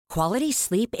Quality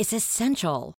sleep is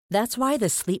essential. That's why the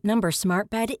Sleep Number Smart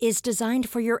Bed is designed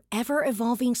for your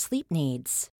ever-evolving sleep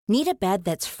needs. Need a bed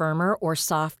that's firmer or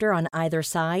softer on either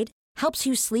side? Helps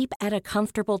you sleep at a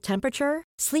comfortable temperature?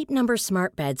 Sleep Number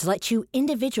Smart Beds let you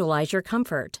individualize your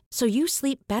comfort, so you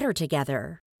sleep better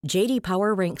together. J.D.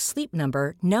 Power ranks Sleep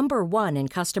Number number 1 in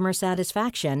customer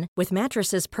satisfaction with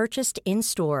mattresses purchased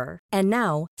in-store. And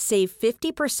now, save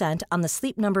 50% on the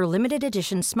Sleep Number Limited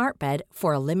Edition Smart Bed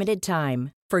for a limited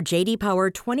time. For J.D. Power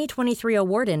 2023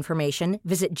 award information,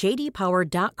 visit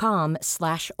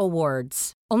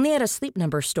jdpower.com/awards. Only at a Sleep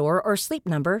Number store or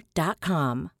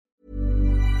sleepnumber.com.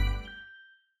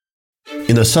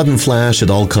 In a sudden flash, it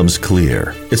all comes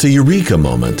clear. It's a eureka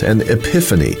moment, an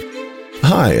epiphany.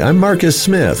 Hi, I'm Marcus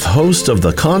Smith, host of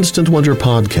the Constant Wonder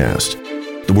podcast.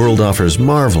 The world offers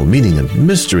marvel, meaning, and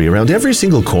mystery around every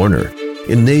single corner.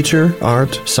 In nature,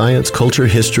 art, science, culture,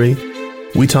 history,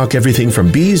 we talk everything from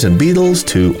bees and beetles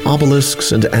to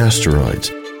obelisks and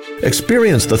asteroids.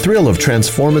 Experience the thrill of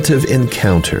transformative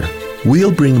encounter.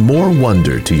 We'll bring more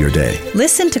wonder to your day.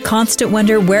 Listen to Constant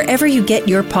Wonder wherever you get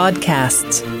your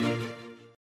podcasts.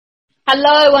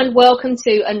 Hello and welcome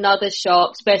to another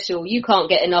Shark special. You can't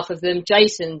get enough of them.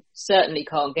 Jason certainly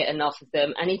can't get enough of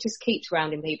them, and he just keeps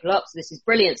rounding people up, so this is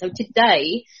brilliant. So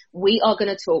today we are going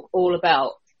to talk all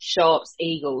about Sharks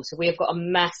Eagles. So we have got a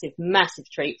massive, massive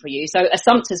treat for you. So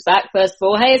Assumpta's back first of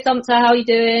all. Hey Assumpta, how are you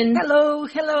doing? Hello.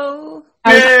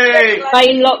 Hey!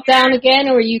 Spain lockdown again,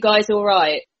 or are you guys all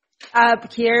right?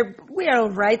 Here, we are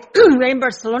all right. We're in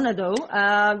Barcelona, though.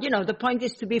 The point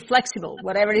is to be flexible.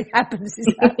 Whatever it happens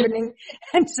is happening.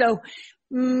 And so,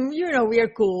 we are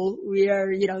cool. We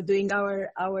are, doing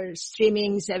our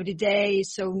streamings every day.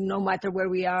 So no matter where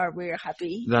we are, we're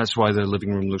happy. That's why the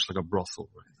living room looks like a brothel.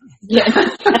 Yeah.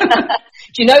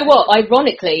 Do you know what?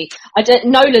 Ironically,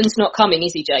 Nolan's not coming,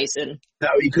 is he, Jason? No,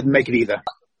 he couldn't make it either.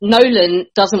 Nolan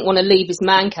doesn't want to leave his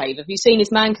man cave. Have you seen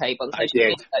his man cave on social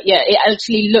media? Yeah, it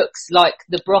actually looks like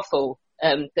the brothel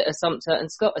that Assumpta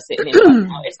and Scott are sitting in.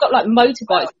 It's got like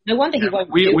motorbikes. No wonder he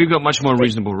won't. We've got much more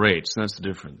reasonable rates. That's the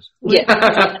difference.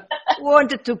 Yeah.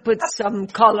 Wanted to put some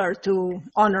color to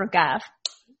honor Gav.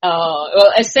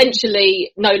 Well,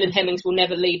 essentially, Nolan Hemmings will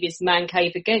never leave his man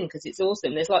cave again because it's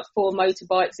awesome. There's like 4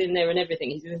 motorbikes in there and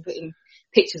everything. He's been putting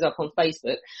pictures up on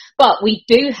Facebook. But we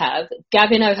do have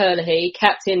Gavin O'Herlihy,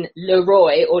 Captain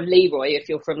Leroy, or Leroy if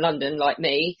you're from London like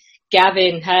me.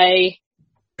 Gavin, hey.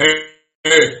 Hey.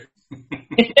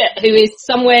 Who is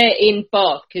somewhere in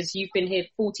Bath because you've been here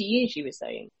 40 years, you were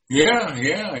saying. Yeah.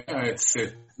 It's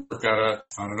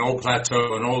on an old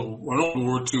plateau, an old World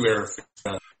War II era.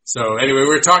 So anyway,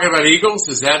 we're talking about Eagles.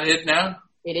 Is that it now?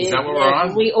 It is. Is that what we're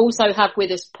on? We also have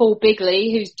with us Paul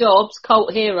Bigley, who's Dobbs,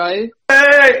 cult hero.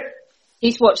 Hey!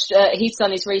 He's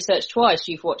done his research twice.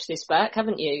 You've watched this back,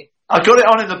 haven't you? I got it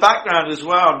on in the background as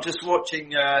well. I'm just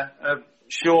watching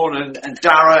Sean and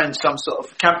Dara in some sort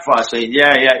of campfire scene.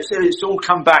 Yeah. It's all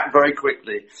come back very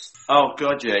quickly. Oh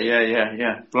God,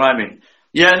 yeah. Blimey.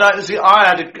 Yeah, no, it was a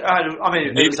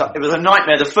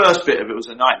nightmare. The first bit of it was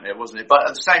a nightmare, wasn't it? But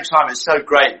at the same time, it's so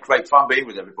great fun being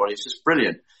with everybody. It's just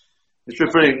brilliant. It's been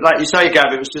brilliant. Like you say,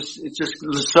 Gav, it's just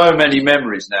there's so many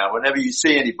memories now. Whenever you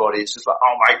see anybody, it's just like,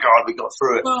 oh my God, we got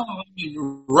through it. Well,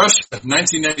 Russia,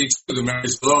 1992, the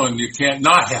memories alone, you can't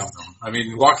not have them. I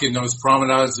mean, walking those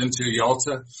promenades into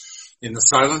Yalta in the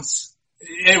silence.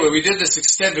 Anyway, we did this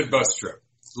extended bus trip,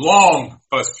 long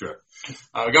bus trip.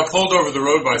 We got pulled over the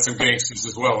road by some gangsters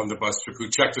as well on the bus trip who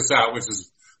checked us out, which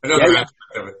is another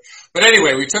aspect of it. But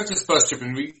anyway, we took this bus trip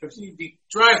and we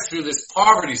drive through this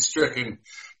poverty-stricken,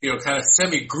 kind of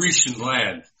semi-Grecian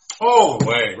land. All the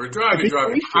way. We're driving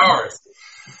for hours.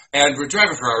 And we're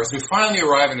driving for hours. We finally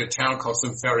arrive in a town called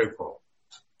Simferopol.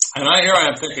 And here I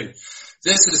am thinking,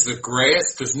 this is the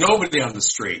grayest. There's nobody on the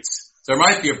streets. There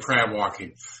might be a pram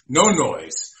walking. No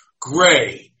noise.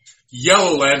 Gray.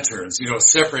 Yellow lanterns,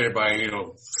 separated by,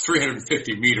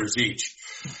 350 meters each.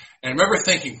 And I remember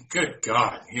thinking, good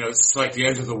God, it's like the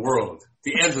end of the world.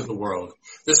 The end of the world.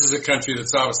 This is a country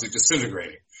that's obviously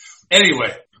disintegrating.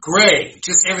 Anyway, gray,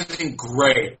 just everything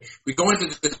gray. We go into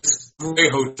this gray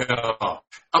hotel,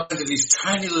 up into these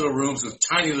tiny little rooms with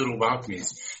tiny little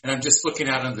balconies. And I'm just looking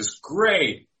out on this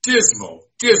gray, dismal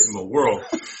world.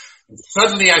 And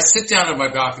suddenly I sit down on my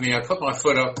balcony, I put my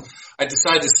foot up, I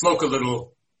decide to smoke a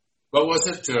little. What was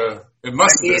it? It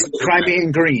must be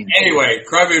Crimean Green. Anyway,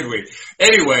 Crimean Green.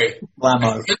 Anyway,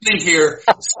 sitting here,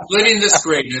 splitting this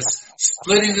greatness,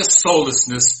 splitting this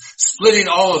soullessness, splitting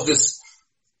all of this.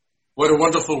 What a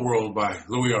Wonderful World by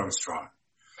Louis Armstrong.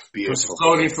 Beautiful. Was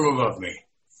floating from above me.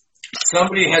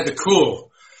 Somebody had the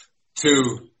cool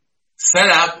to set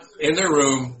out in their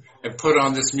room and put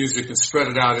on this music and spread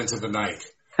it out into the night.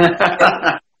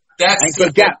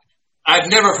 I've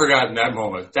never forgotten that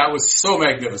moment. That was so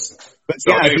magnificent. But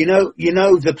Gav, you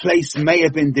know, the place may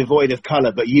have been devoid of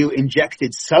color, but you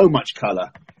injected so much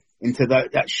color into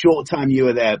that short time you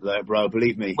were there, bro.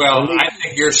 Believe me. Well, I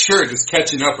think your shirt is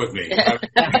catching up with me.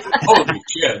 Holy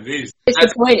shit!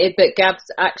 Disappointed that Gav's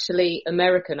actually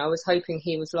American. I was hoping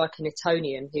he was like an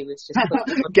Etonian who was just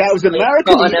Gav's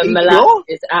American. Got on a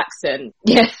molasses accent.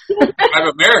 Yeah, I'm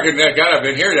American. God, I've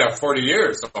been here now 40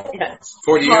 years. Yeah.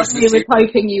 40 years. You were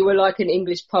hoping you were like an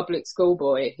English public school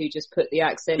boy who just put the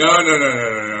accent. No.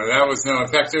 That was no. In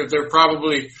fact, they're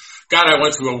probably. God, I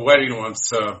went to a wedding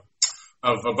once.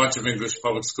 Of a bunch of English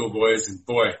public school boys, and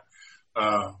boy,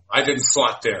 I didn't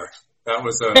slot there. That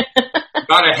was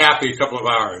not a happy couple of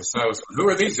hours. I was, who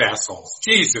are these assholes?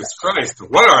 Jesus Christ,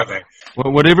 what are they?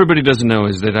 Well, what everybody doesn't know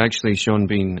is that actually Sean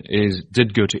Bean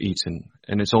did go to Eton,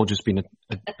 and it's all just been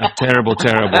a terrible,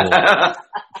 terrible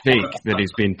fake that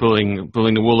he's been pulling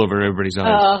the wool over everybody's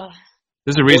eyes.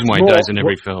 There's a reason why he dies in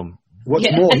every film. What's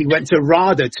more, he went to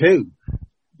RADA too.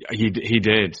 He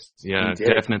did. Yeah,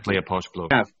 definitely a posh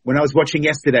bloke. When I was watching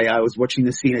yesterday, I was watching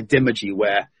the scene at Dimmergy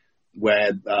where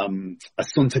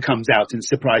Assunta comes out and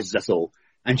surprises us all.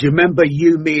 And do you remember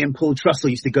me and Paul Trussell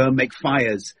used to go and make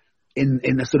fires in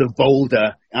a sort of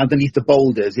boulder, underneath the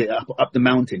boulders up the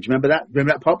mountain? Do you remember that?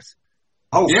 Remember that, Pops?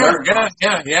 Oh, yeah.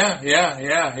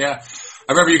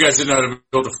 I remember you guys didn't know how to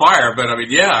build a fire, but I mean,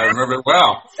 yeah, I remember it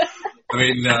well. I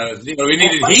mean, we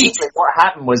needed heat. What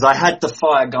happened was I had the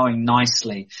fire going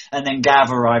nicely, and then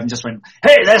Gav arrived and just went,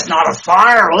 "Hey, that's not a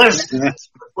fire,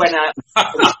 went out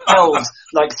and felled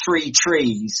like 3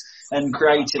 trees and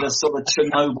created a sort of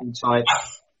Chernobyl type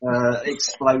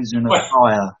explosion of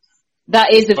fire.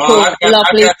 That is, of course,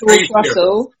 lovely Paul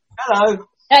Russell. Hello.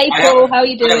 Hey, Paul, how are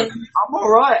you doing? I'm all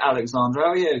right, Alexandra.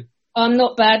 How are you? I'm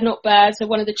not bad. So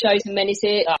one of the chosen men is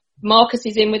here. Marcus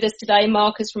is in with us today.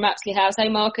 Marcus from Apsley House. Hey,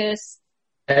 Marcus.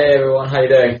 Hey, everyone. How you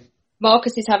doing?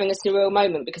 Marcus is having a surreal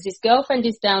moment because his girlfriend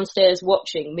is downstairs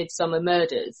watching Midsomer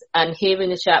Murders, and here in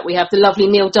the chat we have the lovely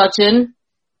Neil Dudgeon.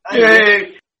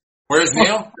 Hey. Where's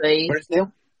Neil?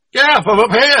 Yeah, I'm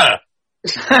up here.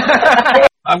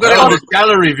 I've got it on this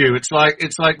gallery view. It's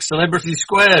like Celebrity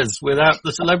Squares without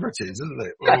the celebrities, isn't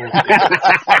it?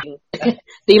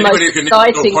 The most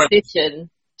exciting addition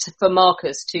for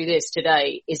Marcus to this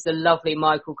today is the lovely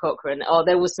Michael Cochran. Oh,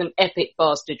 there was some epic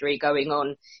bastardry going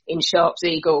on in Sharp's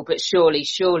Eagle, but surely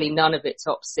none of it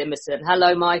tops Simerson.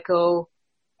 Hello, Michael.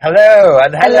 Hello,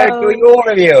 and hello to all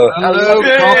of you. Hello,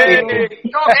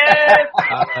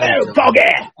 Foggy.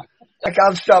 I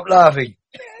can't stop laughing.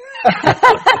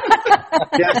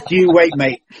 Just you wait,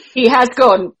 mate. He has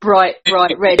gone bright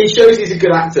red. It shows he's a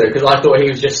good actor, because I thought he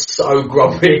was just so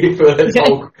grumpy for his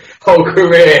whole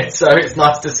career, so it's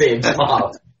nice to see him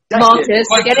smile. Marcus,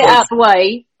 get it out of the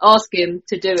way. Ask him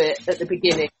to do it at the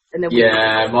beginning, and then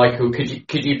Michael,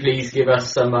 could you please give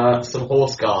us some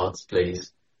horse guards,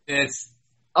 please? Yes.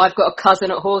 I've got a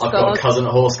cousin at Horse Guards. I've got a cousin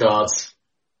at Horse Guards.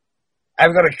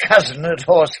 I've got a cousin at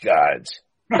Horse Guards.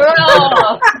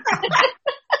 Oh.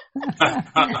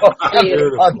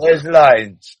 On those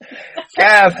lines.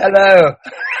 Gav, hello.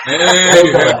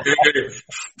 Hey.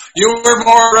 You were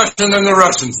more Russian than the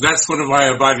Russians. That's one of my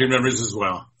abiding memories as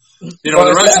well. You know,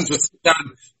 the Russians would sit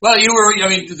down. Well,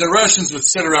 the Russians would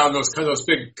sit around those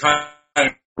big kind of,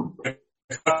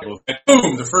 and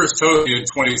boom, the first toast in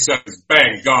 20 seconds,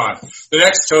 bang, gone. The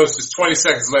next toast is 20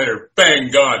 seconds later,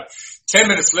 bang, gone. 10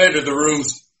 minutes later, the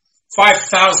room's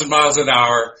 5,000 miles an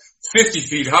hour, 50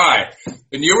 feet high.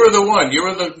 And you were the one,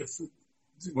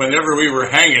 whenever we were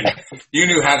hanging, you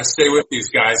knew how to stay with these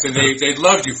guys, and they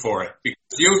loved you for it.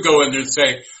 Because you would go in there and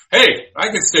say, hey, I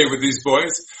could stay with these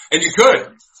boys. And you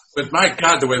could. But my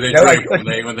God, the way they drank when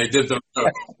they did those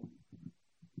toasts.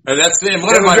 And that's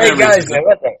one of my memories. Guys,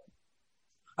 weren't they?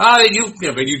 But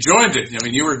you joined it. I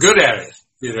mean, you were good at it.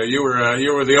 You know, you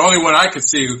were the only one I could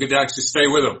see who could actually stay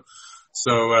with them.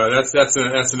 So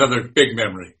that's another big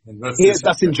memory. And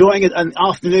that's enjoying an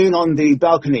afternoon on the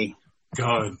balcony.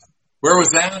 God, where was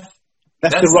that?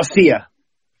 That's the Rossiya.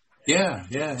 Yeah.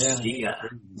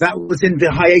 That was in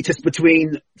the hiatus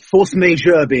between Force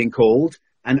Majeure being called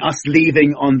and us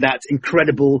leaving on that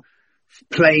incredible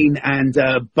plane and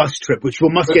bus trip, which we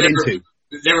must get into.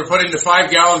 They were putting the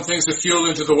 5-gallon things of fuel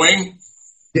into the wing?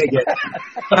 Yeah.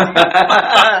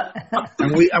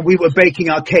 and we were baking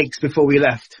our cakes before we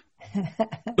left.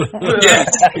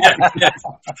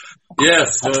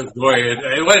 Yes. Boy.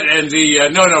 What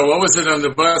was it on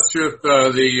the bus trip?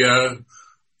 The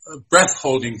breath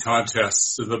holding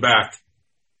contests in the back.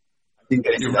 I didn't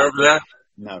get into you remember that?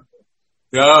 No.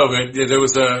 No, but there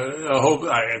was a whole,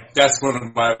 that's one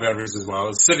of my memories as well. I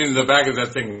was sitting in the back of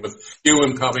that thing with you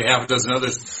and probably half a dozen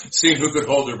others, seeing who could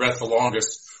hold their breath the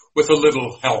longest with a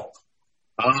little help.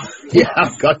 Yeah,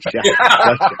 gotcha.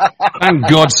 Thank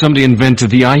God somebody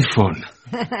invented the iPhone.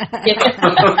 I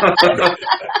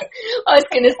was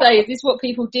going to say, is this what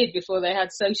people did before they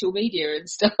had social media and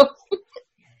stuff?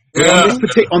 Yeah.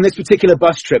 On this particular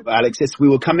bus trip, Alexis, we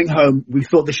were coming home. We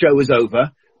thought the show was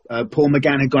over. Paul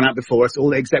McGann had gone out before us. All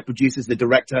the exec producers, the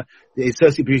director, the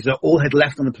associate producer, all had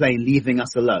left on the plane, leaving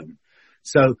us alone.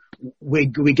 So we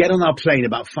get on our plane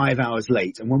about 5 hours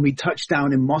late. And when we touch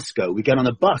down in Moscow, we get on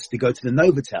a bus to go to the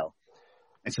Novotel.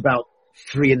 It's about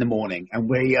 3 a.m.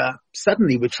 and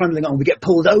suddenly we're trundling on. We get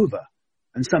pulled over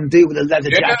and some dude with a leather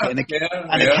jacket and a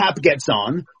cap gets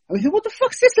on. And we think, what the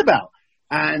fuck's this about?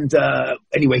 And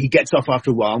anyway, he gets off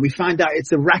after a while and we find out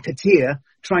it's a racketeer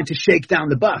trying to shake down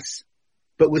the bus.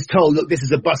 But was told, look, this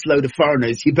is a busload of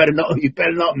foreigners. You better not,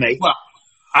 mate. Well,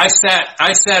 I sat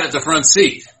at the front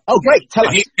seat. Oh, great. Tell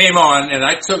us. He came on and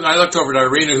I looked over to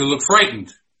Irina who looked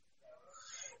frightened.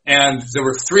 And there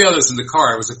were 3 others in the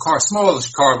car. It was a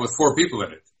smallish car with 4 people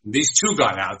in it. And these 2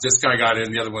 got out. This guy got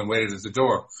in, the other one waited at the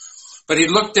door. But he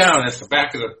looked down at the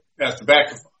back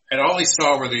and all he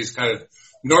saw were these kind of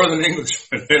Northern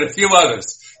Englishmen and a few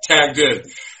others tagged in.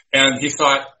 And he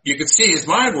thought, you could see his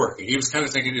mind working. He was kind of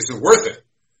thinking, is it worth it?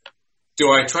 Do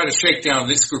I try to shake down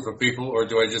this group of people, or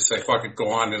do I just say, fuck it,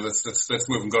 go on and let's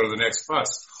move and go to the next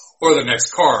bus or the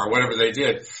next car or whatever they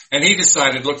did? And he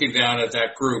decided, looking down at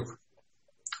that group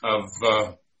of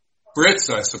Brits,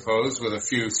 I suppose, with a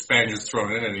few Spaniards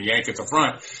thrown in and a Yank at the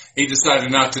front, he decided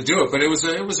not to do it. But it was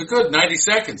a good 90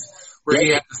 seconds where he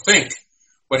had to think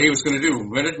what he was going to do.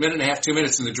 Minute and a half, 2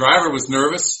 minutes, and the driver was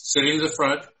nervous, sitting in the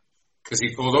front because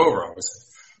he pulled over, obviously.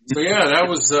 So yeah, that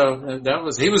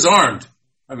was he was armed.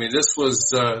 I mean, this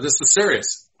was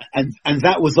serious. And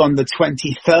that was on the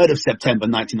 23rd of September,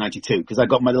 1992, because I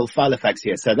got my little file effects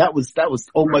here. So that was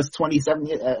almost 8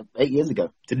 years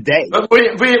ago to the day. But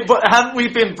haven't we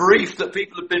been briefed that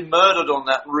people have been murdered on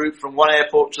that route from one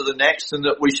airport to the next, and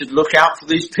that we should look out for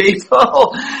these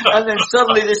people? And then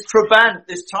suddenly this Trabant,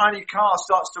 this tiny car,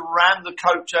 starts to ram the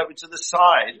coach over to the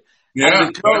side. Yeah.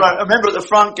 And the girl, I remember at the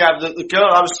front, Gav, the girl,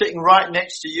 I was sitting right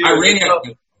next to you.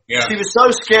 Irina. Yeah. She was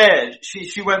so scared.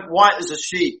 She went white as a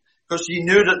sheet because she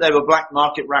knew that they were black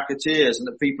market racketeers and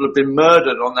that people had been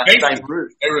murdered on that same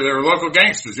route. They were local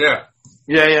gangsters, yeah.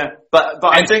 Yeah. But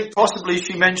I think possibly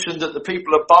she mentioned that the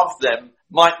people above them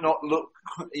might not look,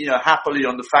 happily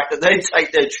on the fact that they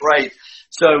take their trade.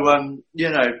 So, blimey.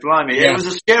 Yeah. It was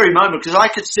a scary moment because I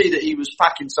could see that he was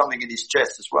packing something in his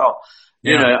chest as well.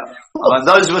 Yeah.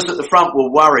 Those of us at the front were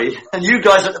worried, and you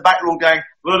guys at the back were all going.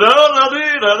 And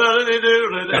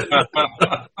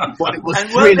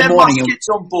weren't there muskets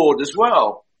on board as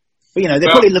well? But,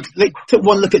 they took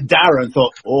one look at Dara and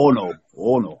thought, oh no.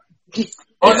 Oh no,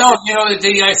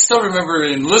 I still remember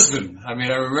in Lisbon. I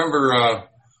mean, I remember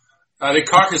I think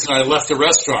Carcass and I left the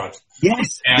restaurant.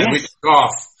 Yes. And we took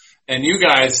off. And you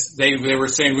guys, they were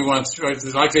saying we want,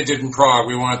 like they did in Prague,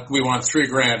 we want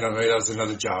 $3,000. I mean, that was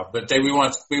another job, but we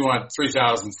want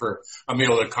 3,000 for a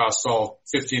meal that costs all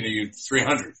 15 of you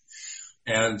 $300.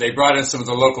 And they brought in some of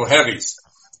the local heavies.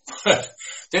 But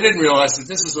they didn't realize that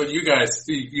this is what you guys,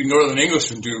 you Northern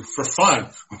Englishmen, do for fun.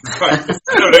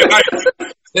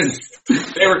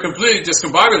 They were completely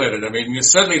discombobulated. I mean,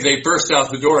 suddenly they burst out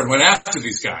the door and went after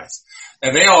these guys.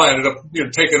 And they all ended up,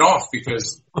 taking off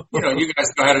because, you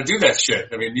guys know how to do that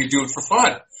shit. I mean, you do it for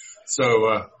fun.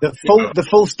 So, the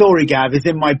full story, Gav, is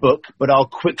in my book, but I'll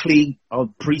praise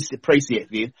it for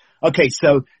you. Okay,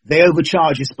 so they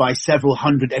overcharged us by several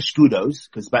hundred escudos,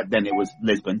 because back then it was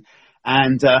Lisbon.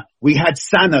 And, we had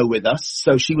Sano with us,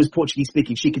 so she was Portuguese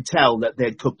speaking. She could tell that they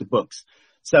had cooked the books.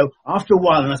 So after a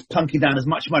while, and us plunking down as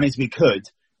much money as we could,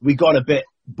 we got a bit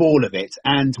bored of it,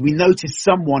 and we noticed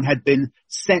someone had been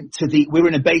sent we were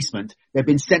in a basement, they'd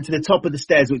been sent to the top of the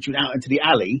stairs which went out into the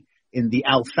alley in the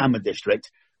Al Fama district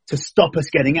to stop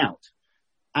us getting out.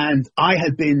 And I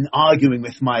had been arguing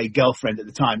with my girlfriend at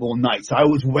the time all night, so I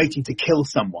was waiting to kill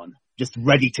someone, just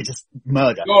ready to just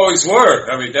murder. You always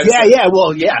were. I mean, that's I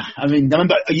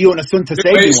remember you and Asunta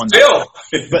saved me one day.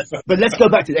 But let's go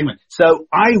back to it anyway. So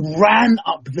I ran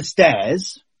up the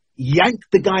stairs, yanked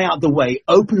the guy out the way,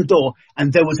 opened the door,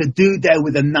 and there was a dude there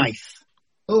with a knife.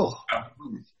 Oh.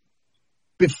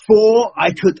 Before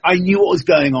I knew what was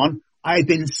going on, I had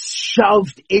been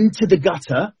shoved into the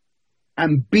gutter,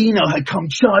 and Bino had come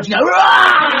charging out,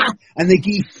 Rah! And the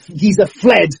geezer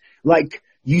fled like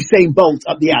Usain Bolt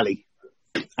up the alley.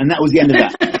 And that was the end of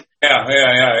that. Yeah.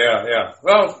 Yeah.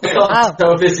 Well, I can't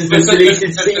tell if this is a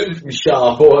deleted scene from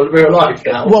Sharp or real life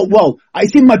now. Well,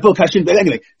 it's in my book, I shouldn't, but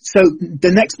anyway. So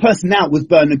the next person out was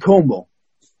Bernard Cornwell.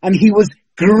 And he was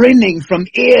grinning from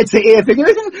ear to ear, thinking,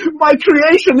 my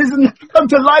creation isn't come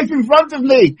to life in front of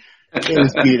me. It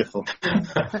was beautiful.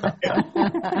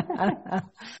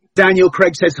 Daniel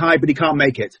Craig says hi, but he can't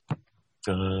make it.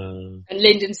 And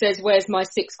Lyndon says, where's my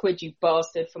 £6, you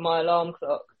bastard, for my alarm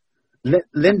clock?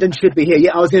 Lyndon should be here.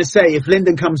 Yeah, I was going to say, if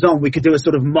Lyndon comes on, we could do a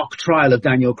sort of mock trial of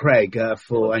Daniel Craig,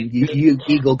 and you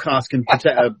Eagle Cast can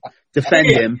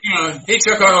defend him. He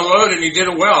took on a load and he did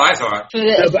it well, I thought. For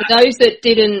those that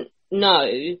didn't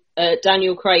know,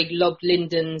 Daniel Craig lobbed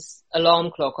Lyndon's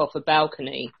alarm clock off a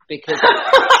balcony because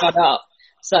it shut up.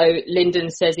 So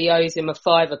Lyndon says he owes him a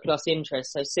 £5 plus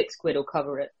interest, so £6 will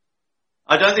cover it.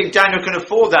 I don't think Daniel can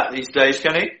afford that these days,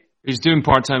 can he? He's doing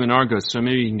part-time in Argos, so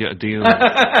maybe he can get a deal.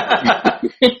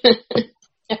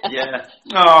 Yeah.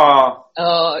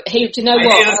 Oh. Do you know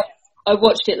what? I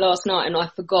watched it last night and I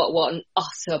forgot what an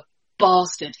utter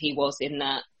bastard he was in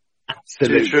that.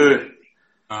 Absolutely true.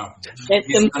 There's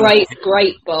some great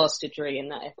bastardry in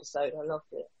that episode. I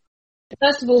loved it.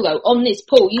 First of all, though, on this,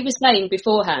 Paul, you were saying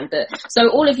beforehand that, so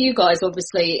all of you guys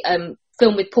obviously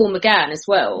filmed with Paul McGann as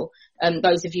well,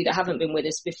 those of you that haven't been with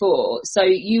us before. So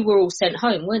you were all sent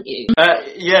home, weren't you?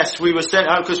 Yes, we were sent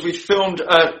home because we filmed,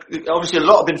 obviously a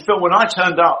lot had been filmed. When I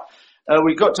turned up,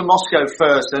 we got to Moscow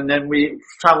first and then we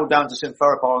travelled down to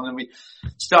Simferopol and then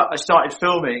I started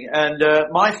filming. And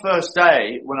my first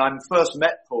day, when I first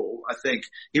met Paul, I think,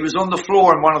 he was on the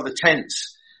floor in one of the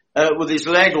tents with his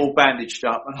leg all bandaged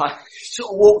up. And I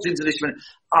sort of walked into this and went,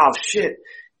 oh shit.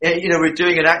 We're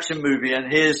doing an action movie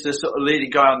and here's the sort of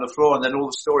leading guy on the floor, and then all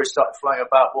the stories started flowing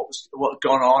about what had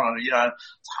gone on, and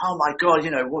oh my God,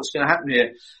 what's going to happen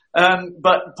here?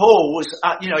 But Paul was,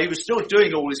 he was still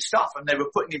doing all this stuff, and they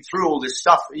were putting him through all this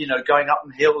stuff, going up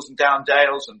in hills and down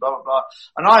dales and blah, blah, blah.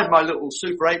 And I had my little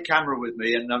Super 8 camera with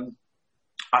me, and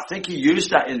I think he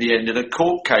used that in the end in a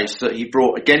court case that he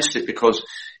brought against it because,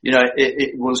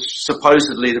 it was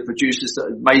supposedly the producers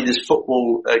that had made this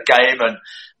football game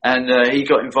and he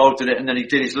got involved in it, and then he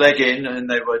did his leg in and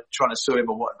they were trying to sue him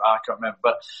or whatever. I can't remember.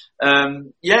 But,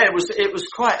 it was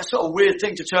quite a sort of weird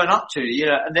thing to turn up to,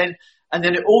 and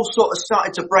then it all sort of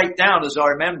started to break down as I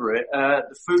remember it.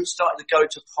 The food started to go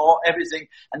to pot, everything,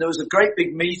 and there was a great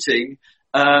big meeting.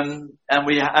 And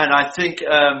I think,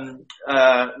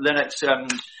 Lennox,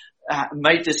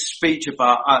 made this speech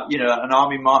about, an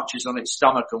army marches on its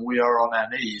stomach and we are on our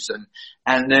knees.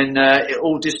 And then, it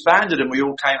all disbanded and we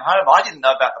all came home. I didn't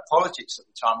know about the politics at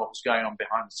the time, what was going on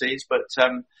behind the scenes, but,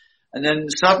 and then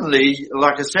suddenly,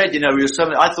 like I said,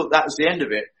 I thought that was the end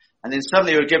of it. And then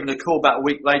suddenly we were given a call about a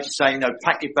week later saying,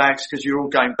 pack your bags because you're all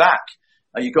going back.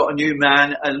 You got a new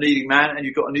man, a leading man, and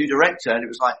you got a new director. And it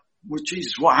was like, well,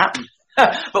 Jesus, what happened?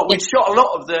 But we shot a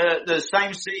lot of the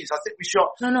same scenes. I think we shot,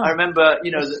 I remember,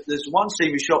 there's one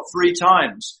scene we shot 3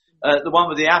 times. The one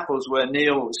with the apples where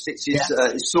Neil sticks his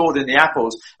sword in the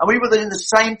apples. And we were in the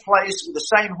same place with the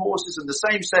same horses and the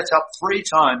same setup 3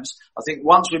 times. I think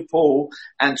once with Paul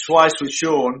and twice with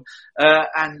Sean.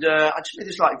 I just made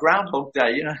this like Groundhog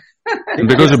Day, And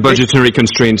because of budgetary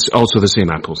constraints, also the same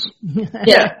apples.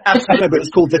 Yeah, absolutely. But it's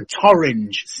called the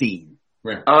Torringe scene.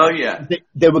 Right. Oh yeah.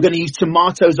 They were going to use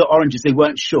tomatoes or oranges. They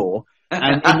weren't sure.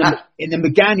 And in the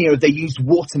McGann era, they used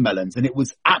watermelons, and it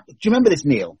was. Do you remember this,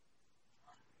 Neil?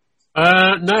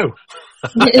 No. No.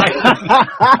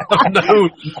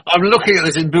 I'm looking at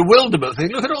this in bewilderment.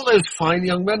 Thinking, look at all those fine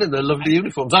young men in their lovely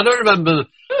uniforms. I don't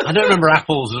remember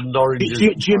apples and oranges. Do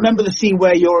you remember the scene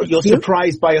where you're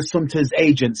surprised by Assunta's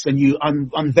agents and you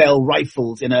unveil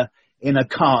rifles in a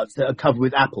cart that are covered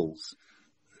with apples?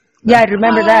 Yeah, I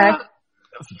remember that.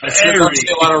 A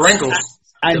lot of wrinkles.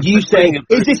 And you say,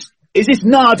 is this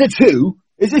Nada 2?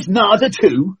 Is this Nada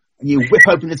 2? And you whip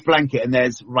open this blanket and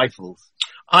there's rifles.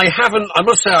 I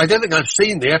must say, I don't think I've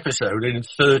seen the episode in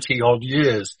 30 odd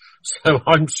years. So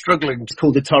I'm struggling. It's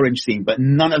called the Torringe scene, but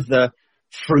none of the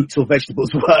fruits or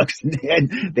vegetables worked. In the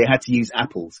end, they had to use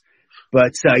apples.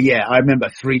 But, I remember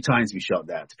 3 times we shot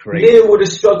that. Crazy. Neil would have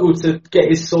struggled to get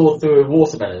his sword through a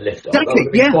watermelon lifter.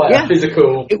 Exactly, a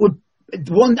physical.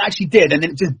 One actually did, and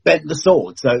then it just bent the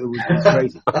sword, so it was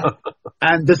crazy.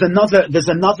 And there's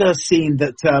another scene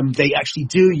that they actually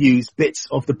do use bits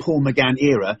of the Paul McGann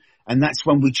era, and that's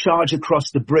when we charge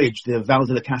across the bridge, the Val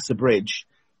de la Casa bridge,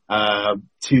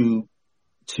 to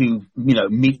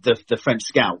meet the French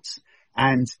scouts.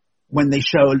 And when they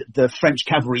show the French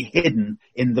cavalry hidden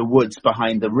in the woods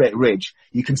behind the ridge,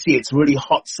 you can see it's really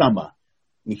hot summer.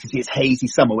 You can see it's hazy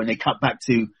summer when they cut back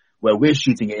to Where we're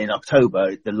shooting it in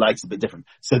October, the light's a bit different.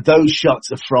 So those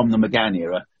shots are from the McGann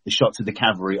era, the shots of the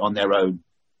cavalry on their own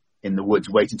in the woods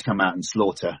waiting to come out and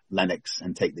slaughter Lennox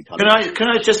and take the colours. Can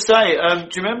I just say, do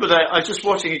you remember that? I was just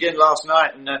watching again last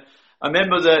night, and I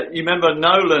remember you remember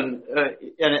Nolan,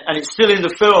 and it's still in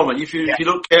the film, and if you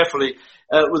look carefully,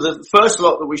 with the first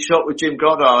lot that we shot with Jim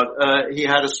Goddard, he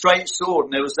had a straight sword,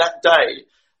 and there was that day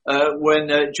when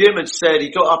Jim had said, he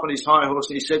got up on his high horse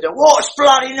and he said, "What's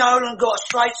bloody Nolan got a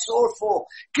straight sword for?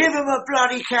 Give him a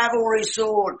bloody cavalry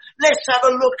sword. Let's have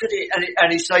a look at it."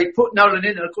 And he said, he put Nolan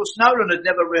in, and of course Nolan had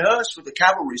never rehearsed with the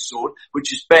cavalry sword,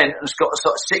 which is bent and it's got a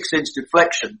sort of 6-inch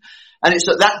deflection. And it's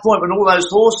at that point when all those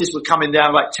horses were coming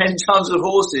down, like 10 tons of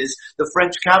horses, the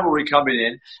French cavalry coming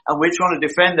in, and we're trying to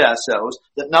defend ourselves,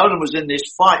 that Nolan was in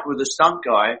this fight with the stunt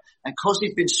guy, and because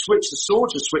he'd been switched, the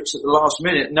swords were switched at the last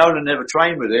minute, Nolan never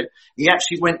trained with it, he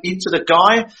actually went into the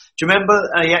guy, do you remember?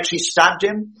 And he actually stabbed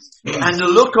him. And the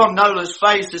look on Nolan's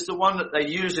face is the one that they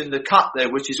use in the cut there,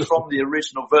 which is from the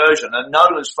original version. And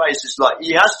Nolan's face is like,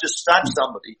 he has just stabbed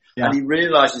somebody, and he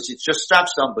realizes he's just stabbed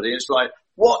somebody. It's like,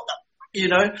 what? You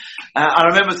know, I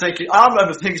remember thinking,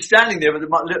 standing there with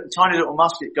a tiny little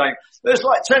musket going, there's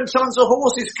like 10 tons of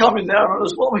horses coming down on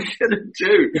us, what are we going to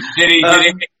do?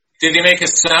 Did he make a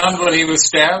sound when he was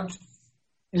stabbed?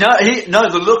 No,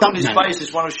 the look on his face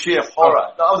is one of sheer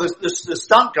horror. The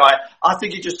stunt guy, I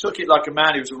think he just took it like a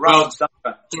man. He was a Russian stunt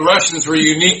guy. The Russians were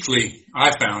uniquely,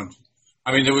 I found.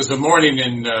 I mean, there was a morning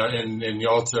in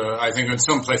Yalta, I think in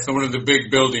some place, in one of the big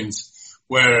buildings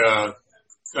where,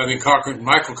 I think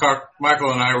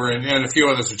Michael and I were in, and a few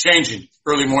others were changing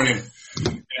early morning.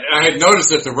 And I had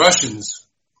noticed that the Russians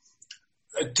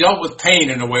dealt with pain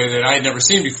in a way that I had never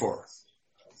seen before.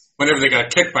 Whenever they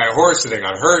got kicked by a horse or they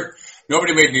got hurt,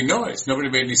 nobody made any noise. Nobody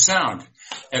made any sound.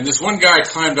 And this one guy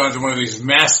climbed onto one of these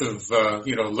massive,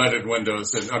 leaded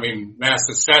windows,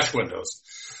 massive sash windows,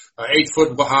 8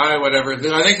 foot high, whatever.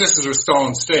 I think this is where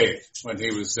Stalin stayed when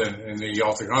he was in the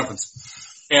Yalta conference.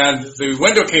 And the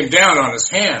window came down on his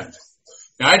hand.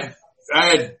 Now, I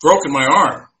had broken my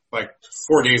arm like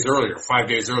 5 days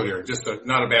earlier, just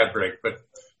not a bad break, but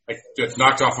I just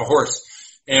knocked off a horse.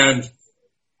 And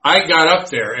I got up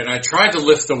there and I tried to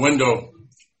lift the window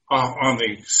on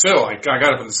the sill. I got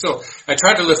up on the sill. I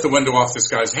tried to lift the window off this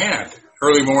guy's hand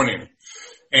early morning,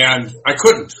 and I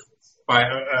couldn't by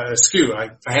askew.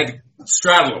 I had to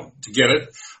straddle him to get it.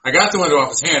 I got the window off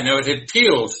his hand. Now, it had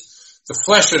peeled the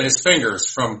flesh in his fingers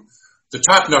from the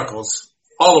top knuckles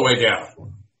all the way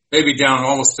down, maybe down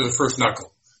almost to the first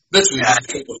knuckle. Literally just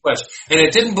peeled the flesh. And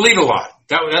it didn't bleed a lot.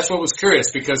 That's what was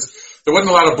curious, because there wasn't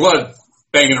a lot of blood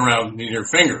banging around in your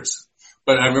fingers.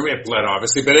 But I remember it bled,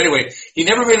 obviously. But anyway, he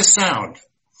never made a sound.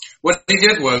 What he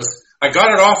did was, I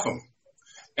got it off him,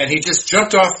 and he just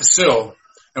jumped off the sill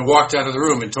and walked out of the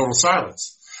room in total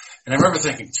silence. And I remember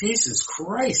thinking, Jesus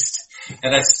Christ.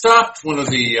 And I stopped one of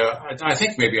the, I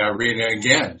think maybe Irina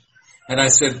again. And I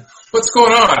said, what's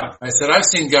going on? I said, I've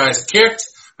seen guys kicked.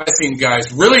 I've seen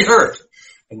guys really hurt.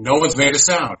 And no one's made a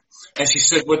sound. And she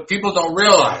said, what people don't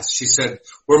realize, she said,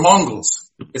 we're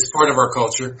Mongols. It's part of our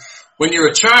culture. When you're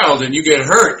a child and you get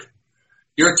hurt,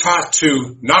 you're taught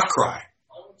to not cry.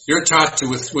 You're taught to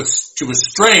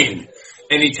restrain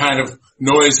any kind of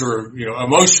noise or,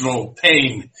 emotional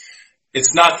pain.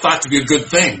 It's not thought to be a good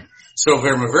thing. So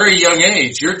from a very young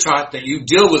age, you're taught that you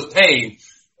deal with pain.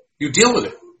 You deal with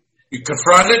it. You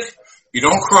confront it. You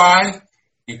don't cry.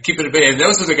 You keep it at bay. And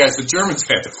those are the guys the Germans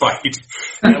had to fight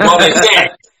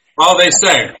while they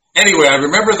sang. Anyway, I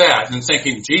remember that and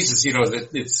thinking, Jesus, that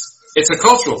it's a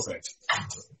cultural thing.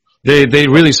 They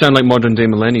really sound like modern day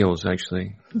millennials,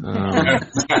 actually.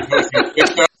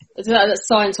 It's that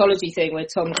Scientology thing where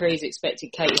Tom Cruise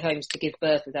expected Katie Holmes to give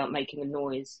birth without making a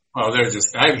noise. Oh,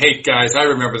 I hate guys. I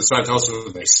remember the Scientology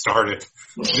when they started.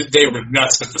 They were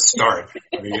nuts at the start.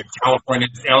 I mean, California,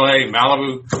 LA,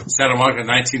 Malibu, Santa Monica,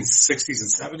 1960s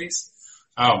and 70s.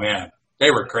 Oh man, they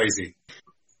were crazy.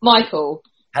 Michael,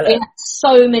 hello. We had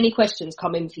so many questions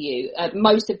come in for you.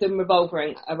 Most of them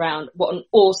revolving around what an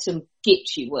awesome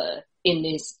git you were in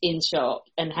this In Sharp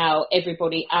and how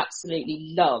everybody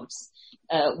absolutely loves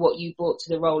what you brought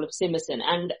to the role of Simerson.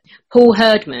 And Paul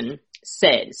Herdman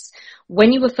says,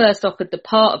 when you were first offered the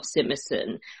part of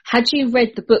Simerson, had you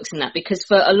read the books in that? Because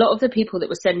for a lot of the people that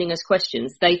were sending us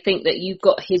questions, they think that you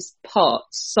got his part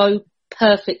so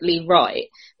perfectly right.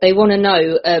 They want to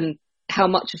know how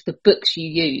much of the books you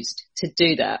used to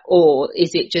do that, or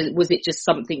was it just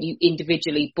something you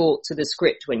individually brought to the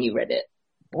script when you read it?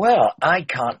 Well, I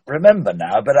can't remember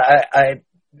now, but I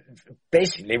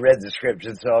basically read the script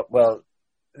and thought, well,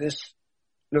 this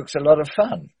looks a lot of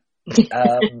fun.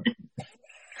 And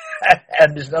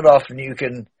it's not often you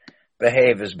can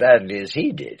behave as badly as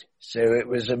he did. So it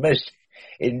was a most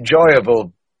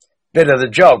enjoyable bit of the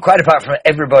job, quite apart from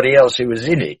everybody else who was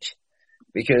in it.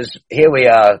 Because here we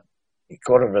are, a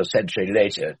quarter of a century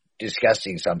later,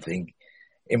 discussing something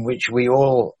in which we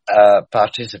all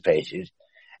participated.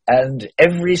 And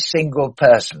every single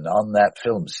person on that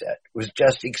film set was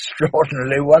just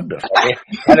extraordinarily wonderful. It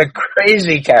had a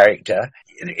crazy character.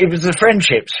 It was the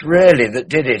friendships, really, that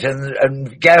did it.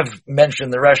 And Gav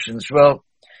mentioned the Russians. Well,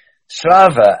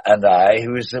 Slava and I,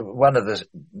 who was one of the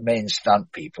main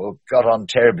stunt people, got on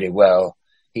terribly well.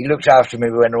 He looked after me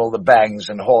when all the bangs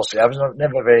and horses. I was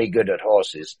never very good at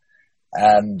horses.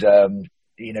 And,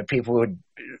 people would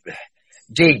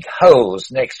dig holes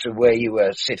next to where you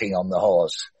were sitting on the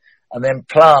horse and then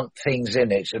plant things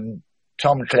in it. And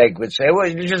Tom Clegg would say, well,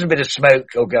 just a bit of smoke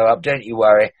will go up, don't you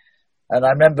worry. And I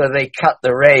remember they cut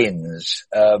the reins,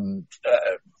 and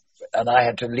I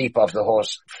had to leap off the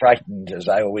horse, frightened as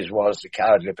I always was, the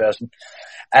cowardly person,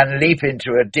 and leap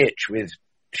into a ditch with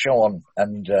Sean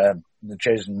and the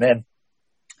chosen men.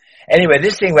 Anyway,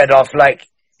 this thing went off like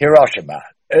Hiroshima.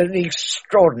 An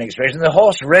extraordinary experience. And the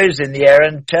horse rose in the air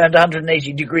and turned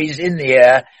 180 degrees in the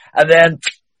air, and then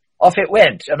off it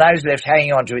went. And I was left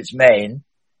hanging onto its mane,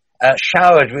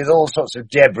 showered with all sorts of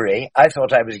debris. I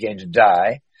thought I was going to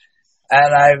die.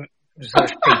 And I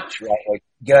sort of peaked rather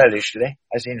girlishly,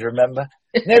 I seem to remember.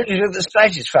 Nobody took the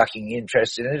slightest fucking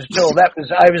interest in it at all.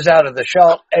 I was out of the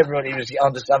shop. Everybody was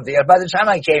onto something else. By the time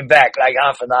I came back, like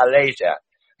half an hour later,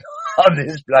 on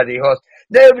this bloody horse,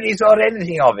 nobody thought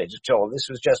anything of it at all. This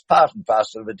was just part and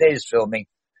parcel of a day's filming,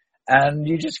 and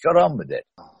you just got on with it.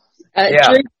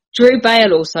 Drew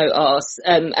Bale also asks,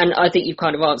 and I think you've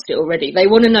kind of answered it already. They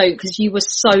want to know, because you were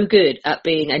so good at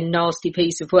being a nasty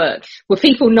piece of work, were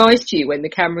people nice to you when the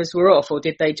cameras were off, or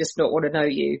did they just not want to know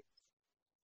you?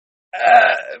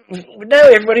 No,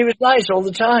 everybody was nice all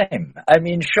the time. I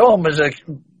mean, Sean was a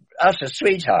utter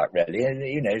sweetheart, really,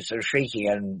 and, sort of shrieking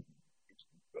and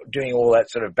doing all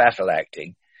that sort of battle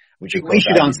acting. Which we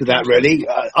should answer that, really.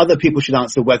 Other people should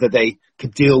answer whether they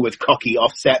could deal with cocky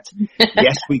Offset.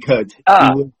 Yes, we could.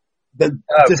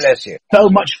 Bless you. So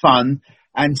much fun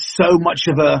and so much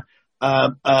of a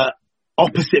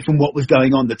opposite from what was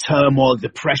going on, the turmoil,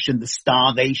 depression, the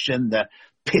starvation, the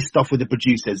pissed off with the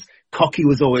producers. Cocky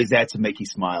was always there to make you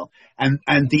smile. And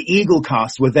the Eagle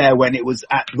cast were there when it was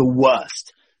at the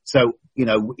worst. So,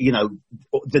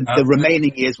 the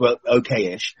remaining years were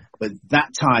okay-ish, but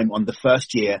that time on the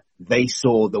first year, they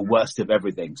saw the worst of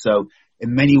everything. So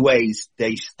in many ways,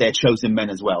 they're chosen men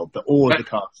as well, but all of the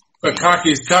cast. But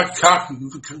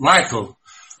Michael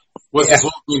was as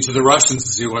welcoming to the Russians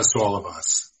as he was to all of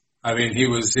us. I mean, he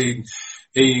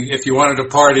if you wanted a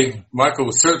party, Michael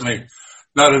was certainly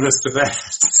not averse to that.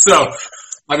 So,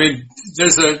 I mean,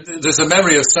 there's a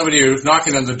memory of somebody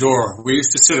knocking on the door. We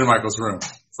used to sit in Michael's room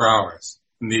for hours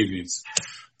in the evenings,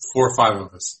 4 or 5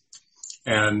 of us.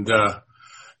 And,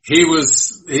 he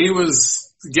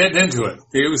was getting into it.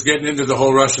 He was getting into the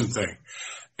whole Russian thing.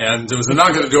 And there was a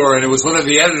knock at the door, and it was one of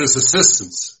the editor's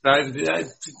assistants.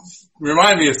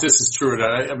 Remind me if this is true.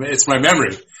 I mean, it's my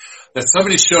memory that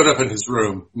somebody showed up in his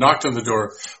room, knocked on the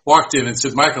door, walked in and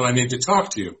said, Michael, I need to talk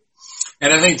to you.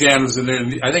 And I think Dan was in there,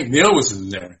 and I think Neil was in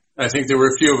there. I think there were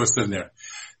a few of us in there.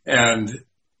 And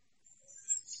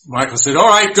Michael said, all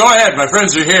right, go ahead. My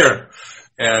friends are here.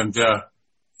 And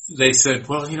they said,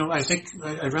 well, I think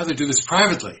I'd rather do this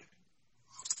privately.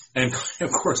 And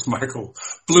of course, Michael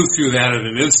blew through that in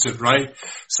an instant, right?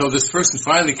 So this person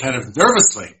finally kind of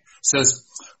nervously says,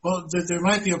 well, there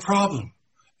might be a problem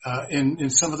in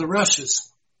some of the rushes.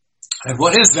 And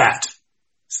what is that?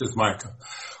 Says Michael.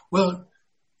 Well,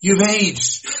 you've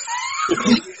aged.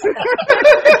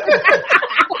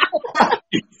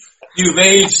 You've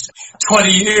aged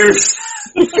 20 years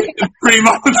in 3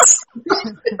 months.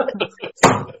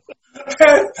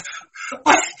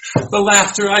 The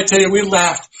laughter, I tell you, we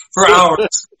laughed for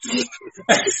hours.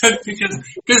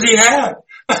 because he had.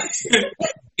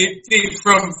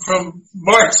 From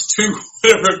March to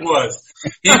whatever it was.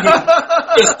 He was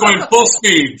just going full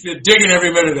speed, digging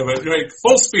every minute of it. Right?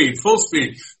 Full speed.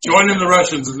 Joining the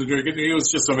Russians in the drink. It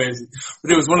was just amazing.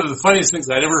 But it was one of the funniest things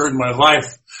I'd ever heard in my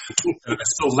life. And I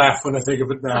still laugh when I think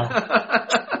of it now.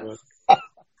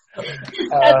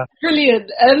 That's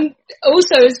brilliant.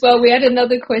 Also, as well, we had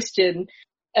another question.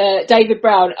 David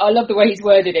Brown, I love the way he's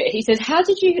worded it. He says,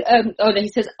 he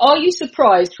says, are you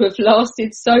surprised to have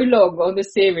lasted so long on the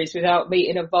series without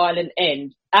meeting a violent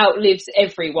end? Outlives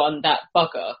everyone, that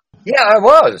bugger. Yeah, I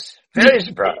was. Very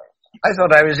surprised. I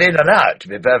thought I was in and out, to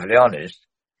be perfectly honest.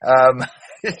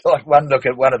 One look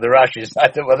at one of the rushes, I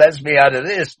thought, well, that's me out of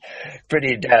this.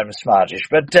 Pretty damn smartish.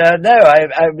 But no, I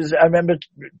remember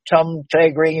Tom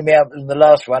Clegg ringing me up in the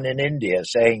last one in India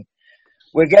saying,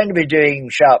 we're going to be doing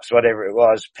Sharps, whatever it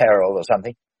was, Peril or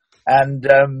something. And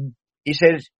he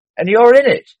said, and you're in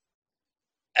it.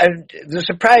 And the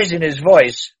surprise in his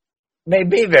voice made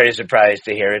me very surprised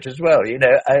to hear it as well, you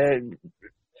know.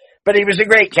 But he was a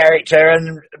great character,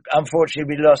 and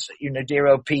unfortunately we lost, you know, dear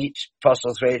old Pete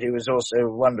Postlethwaite, who was also a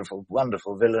wonderful,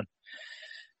 wonderful villain.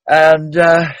 And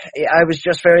I was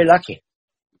just very lucky.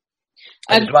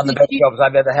 It was one of the best jobs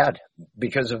I've ever had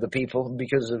because of the people,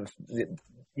 because of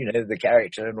the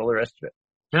character and all the rest of it.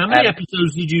 How many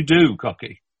episodes did you do,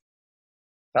 Cocky?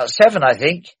 About 7, I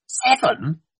think.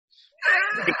 7?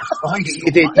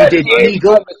 You did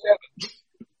Eagle.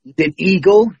 You did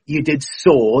Eagle. You did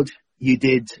Sword. You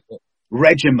did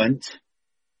Regiment.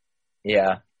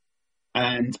 Yeah.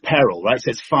 And Peril, right? So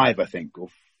it's 5, I think, or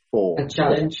 4. And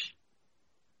Challenge.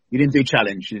 You didn't do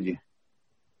Challenge, did you?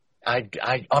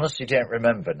 I honestly don't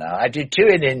remember now. I did 2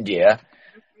 in India.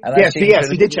 And yes,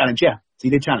 you did Challenge, yeah. So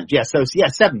you did Challenge, yeah. So, yeah,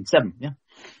 7, yeah.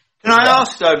 Can I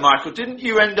ask though, Michael, didn't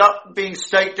you end up being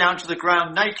staked down to the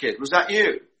ground naked? Was that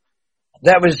you?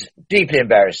 That was deeply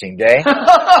embarrassing day.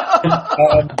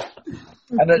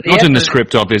 And at the Not in the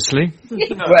script, obviously.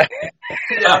 It's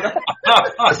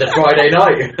a Friday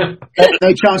night.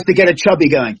 No chance to get a chubby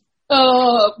going.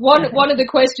 One of the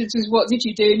questions was, what did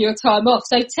you do in your time off?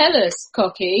 So tell us,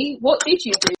 Cocky, what did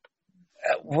you do?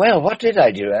 Well, what did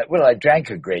I do? Well, I drank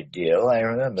a great deal. I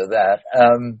remember that.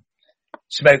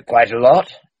 Smoked quite a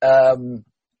lot.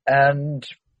 And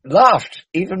laughed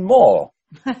even more.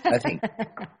 I think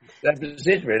that was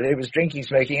it, really. It was drinking,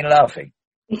 smoking, and laughing.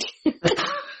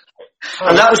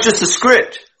 And that was just a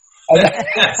script. Well, at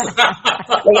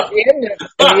the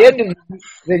end of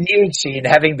the nude scene,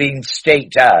 having been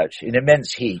staked out in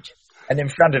immense heat and in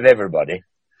front of everybody,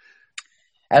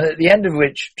 and at the end of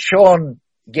which Sean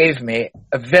gave me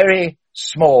a very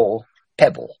small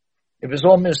pebble. It was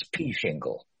almost pea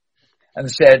shingle, and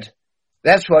said,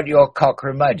 "That's what your cock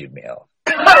reminded me of."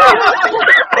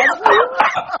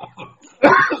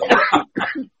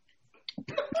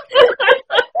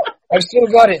 I've still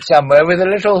got it somewhere with a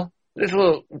little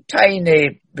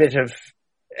tiny bit of,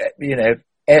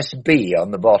 SB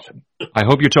on the bottom. I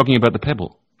hope you're talking about the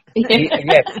pebble.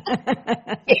 Yes.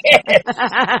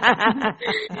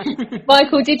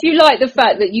 Michael, did you like the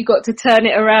fact that you got to turn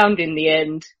it around in the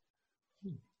end?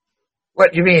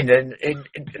 What do you mean? In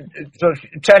sort of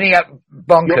turning up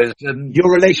bonkers?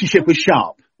 Your relationship with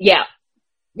Sharp? Yeah.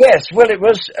 Yes, well, it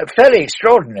was fairly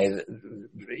extraordinary.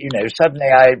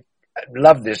 Suddenly I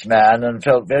loved this man and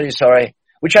felt very sorry,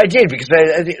 which I did, because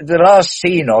the last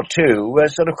scene or two were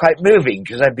sort of quite moving,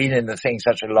 because I'd been in the thing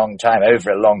such a long time,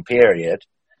 over a long period.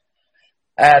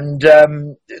 And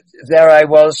there I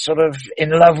was sort of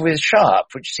in love with Sharp,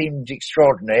 which seemed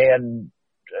extraordinary and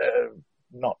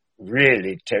not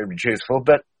really terribly truthful,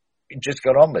 but just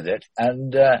got on with it.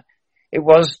 And it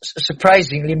was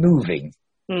surprisingly moving.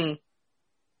 Hmm.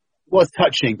 It was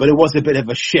touching, but it was a bit of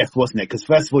a shift, wasn't it? Because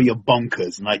first of all, you're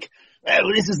bonkers, and like,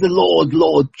 this is the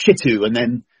Lord Chitu, and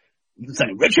then you're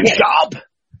saying, Richard Sharp!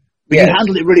 But you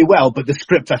handled it really well, but the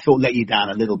script, I thought, let you down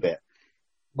a little bit.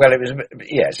 Well, it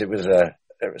was a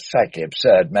slightly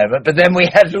absurd moment, but then we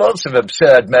had lots of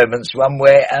absurd moments one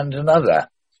way and another.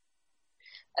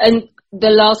 And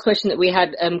the last question that we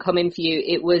had come in for you,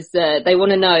 it was, they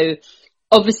want to know,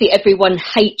 obviously everyone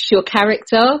hates your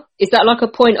character. Is that like a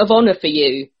point of honour for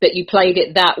you, that you played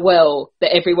it that well,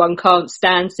 that everyone can't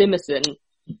stand Simerson?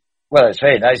 Well, it's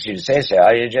very nice of you to say so.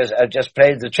 I just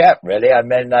played the chap, really. I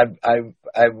mean, I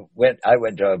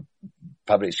went to a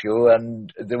public school,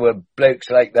 and there were blokes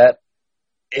like that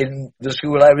in the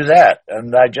school I was at,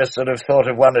 and I just sort of thought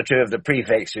of one or two of the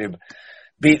prefects who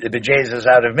beat the bejesus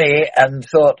out of me, and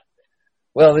thought,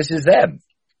 well, this is them.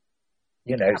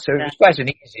 So it was quite an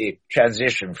easy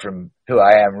transition from who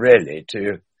I am really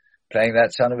to playing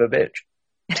that son of a bitch.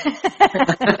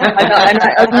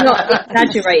 I'm not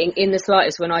exaggerating in the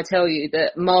slightest when I tell you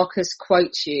that Marcus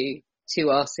quotes you to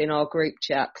us in our group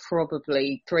chat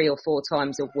probably 3 or 4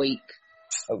 times a week.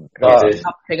 Oh, God.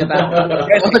 Something about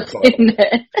what's in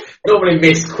there. Normally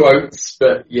misquotes,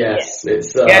 but yes,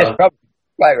 it's... yes, probably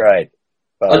quite right.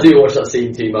 Well, I do watch that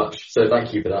scene too much, so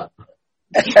thank you for that.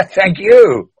 Thank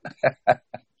you.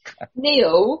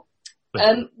 Neil,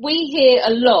 we hear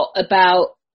a lot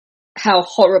about how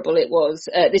horrible it was.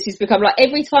 This has become like,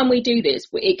 every time we do this,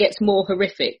 it gets more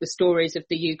horrific, the stories of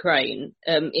the Ukraine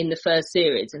in the first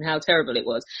series and how terrible it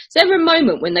was. Is there ever a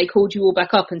moment when they called you all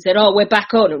back up and said, oh, we're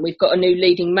back on and we've got a new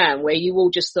leading man, where you all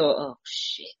just thought, oh,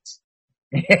 shit?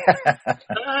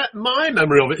 My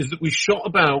memory of it is that we shot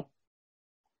about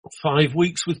 5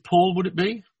 weeks with Paul, would it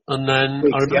be? And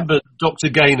then I remember Dr.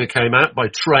 Gaynor came out by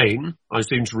train, I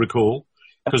seem to recall,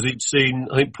 because I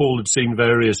think Paul had seen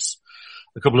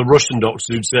a couple of Russian doctors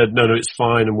who'd said, no, it's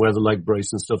fine, and wear the leg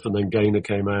brace and stuff. And then Gaynor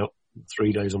came out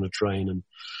 3 days on a train and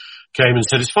came and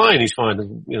said, it's fine, he's fine,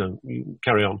 and, you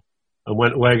carry on. And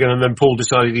went away again. And then Paul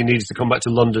decided he needed to come back to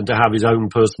London to have his own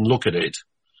person look at it.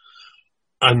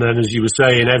 And then, as you were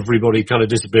saying, everybody kind of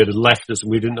disappeared and left us,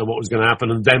 and we didn't know what was going to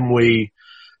happen. And then we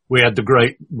had the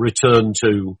great return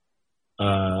to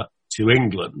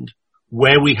England,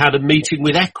 where we had a meeting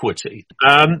with Equity.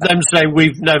 Them saying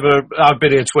I've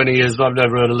been here 20 years, and I've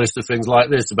never heard a list of things like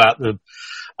this about they're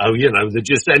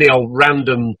just any old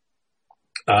random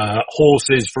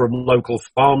horses from local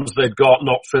farms they'd got,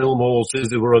 not film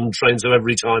horses who were untrained. So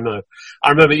every time, I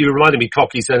remember you reminded me,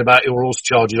 Cocky, saying about your horse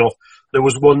charging off. There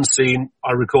was one scene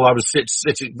I recall. I was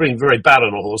sitting, being very bad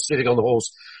on a horse, sitting on the horse,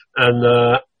 and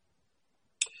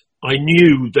I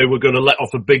knew they were going to let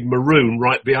off a big maroon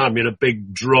right behind me in a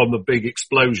big drum, a big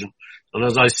explosion. And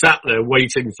as I sat there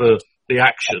waiting for the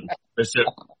action, they said,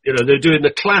 they're doing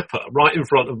the clapper right in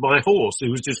front of my horse,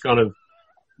 who was just kind of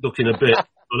looking a bit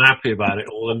unhappy about it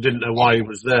all and didn't know why he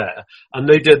was there. And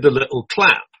they did the little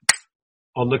clap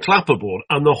on the clapperboard,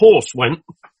 and the horse went.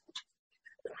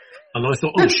 And I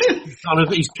thought,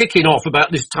 he's kicking off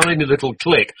about this tiny little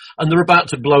click, and they're about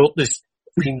to blow up this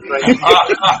I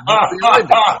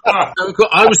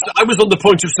was on the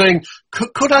point of saying,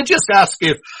 could I just ask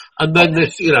if, and then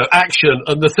this, action,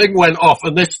 and the thing went off,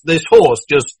 and this horse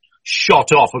just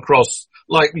shot off across,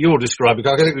 like you're describing.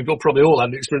 I think we've probably all had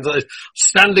an experience like this,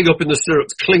 standing up in the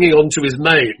stirrups, clinging onto his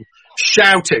mane,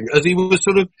 shouting as he was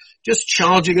sort of just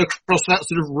charging across that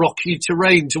sort of rocky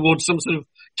terrain towards some sort of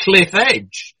cliff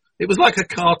edge. It was like a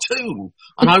cartoon.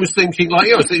 And I was thinking,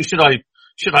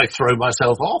 should I throw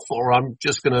myself off, or I'm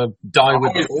just going to die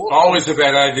with it? Always a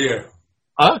bad idea.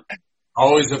 Huh?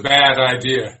 Always a bad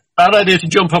idea. Bad idea to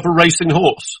jump off a racing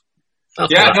horse. I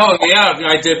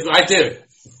did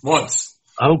once.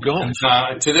 Oh God!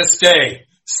 And, to this day,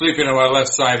 sleeping on my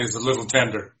left side is a little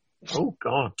tender. Oh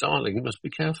God, darling, you must be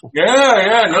careful.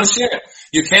 Yeah, no shit.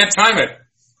 You can't time it.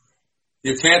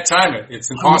 It's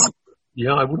impossible.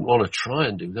 Yeah, I wouldn't want to try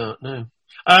and do that. No.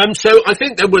 So I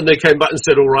think that when they came back and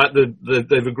said, all right,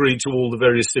 they've agreed to all the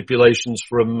various stipulations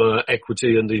from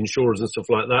Equity and the insurers and stuff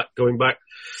like that going back.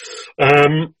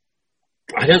 There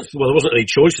wasn't any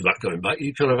choice of that going back.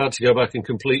 You kind of had to go back and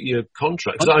complete your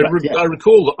contract. I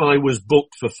recall that I was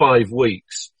booked for 5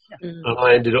 weeks, and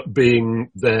I ended up being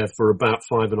there for about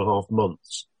 5.5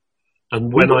 months.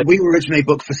 And when we were originally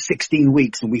booked for 16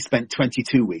 weeks, and we spent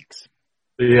 22 weeks.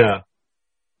 Yeah.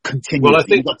 Continuously. Well, I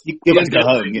think you got to go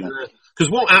home,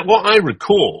 Because what I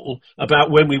recall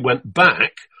about when we went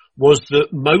back was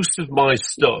that most of my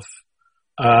stuff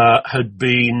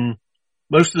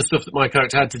most of the stuff that my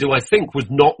character had to do, I think, was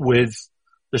not with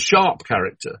the Sharp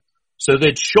character. So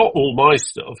they'd shot all my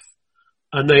stuff,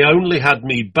 and they only had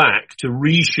me back to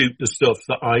reshoot the stuff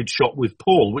that I'd shot with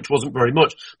Paul, which wasn't very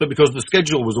much. But because the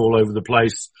schedule was all over the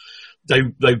place, they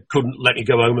couldn't let me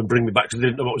go home and bring me back because they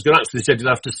didn't know what was going to happen. So they said you'd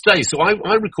have to stay. So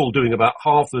I recall doing about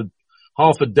half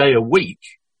a day a week,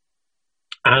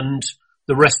 and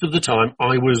the rest of the time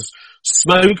I was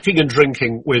smoking and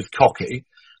drinking with Cocky,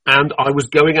 and I was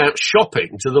going out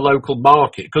shopping to the local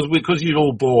market because you'd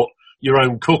all bought your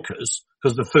own cookers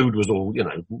because the food was all,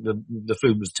 the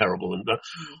food was terrible,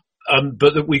 and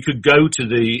but that we could go into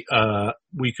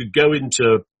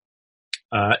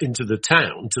the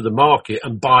town, to the market,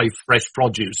 and buy fresh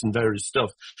produce and various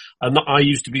stuff. And I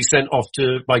used to be sent off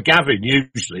by Gavin,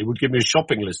 usually, would give me a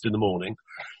shopping list in the morning,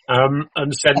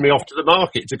 and send me off to the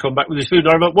market to come back with his food. And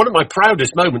I remember one of my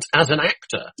proudest moments as an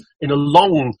actor in a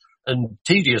long and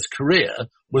tedious career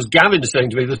was Gavin saying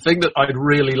to me, the thing that I'd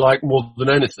really like more than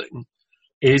anything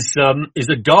is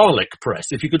a garlic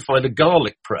press. If you could find a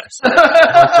garlic press. I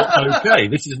thought, okay,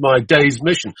 this is my day's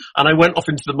mission. And I went off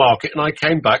into the market and I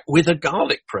came back with a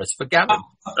garlic press for Gavin.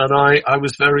 And I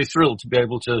was very thrilled to be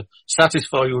able to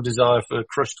satisfy your desire for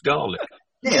crushed garlic.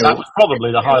 Neil, that was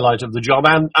probably the highlight of the job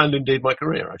and indeed my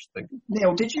career, I should think.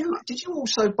 Neil, did you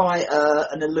also buy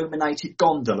an illuminated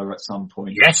gondola at some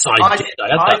point? Yes, I did.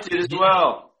 I did as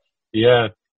well. Yeah.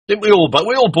 Didn't we all? But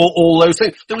we all bought all those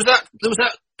things. There was that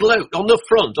bloke on the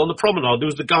front, on the promenade. There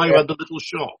was the guy who had the little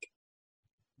shop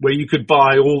where you could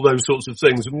buy all those sorts of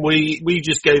things. And we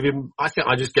just gave him, I think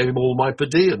I just gave him all my per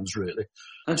diems, really.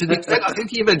 And to the extent, I think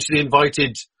he eventually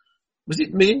invited, was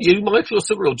it me and you, Michael, or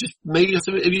something, or just me or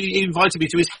something? He invited me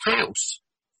to his house,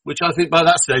 which I think by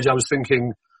that stage I was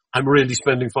thinking, I'm really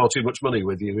spending far too much money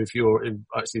with you if you're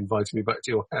actually inviting me back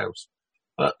to your house.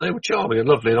 But they were charming and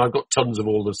lovely, and I've got tons of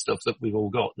all the stuff that we've all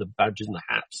got, the badges and the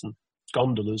hats and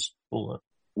gondolas, all that.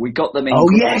 We got them in. Oh,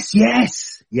 yes.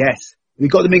 We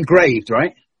got them engraved,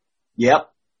 right? Yep.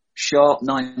 Sharp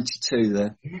 92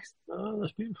 there. Yes. Oh,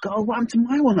 that's beautiful. God, what happened to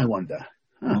my one, I wonder?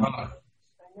 Oh.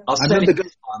 I'll send you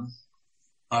this one.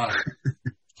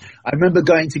 I remember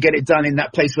going to get it done in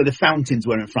that place where the fountains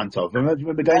were in front of.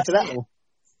 Remember going to that? Or?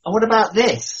 Oh, what about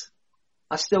this?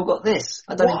 I still got this.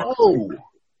 I don't know.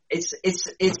 It's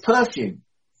perfume.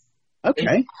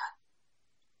 Okay.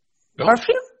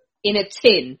 Perfume? In a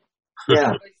tin.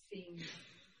 Yeah.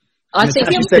 I think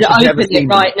I'm going to open it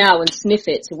right now and sniff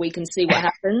it so we can see what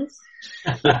happens.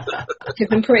 Because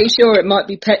I'm pretty sure it might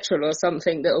be petrol or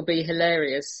something that'll be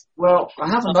hilarious. Well, I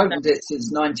haven't opened it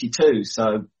since 92,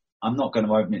 so I'm not going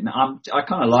to open it now. I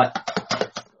kind of like...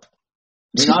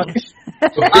 You know? I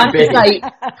have to say,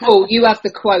 Paul, you have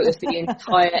the quote of the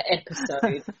entire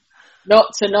episode.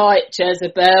 Not tonight,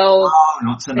 Jezebel. Oh,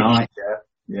 not tonight.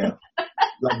 Yeah.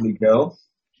 Lovely girl.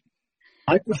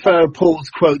 I prefer Paul's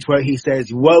quote where he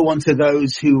says, "Woe unto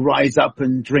those who rise up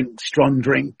and drink strong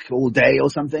drink all day," or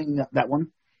something. That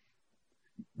one.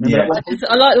 Remember that one?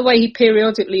 I like the way he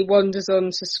periodically wanders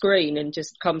onto screen and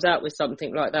just comes out with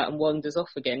something like that and wanders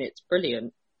off again. It's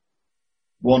brilliant.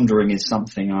 Wandering is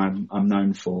something I'm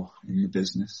known for in the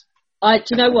business. Do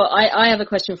you know what? I have a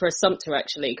question for Assumpta,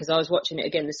 actually, because I was watching it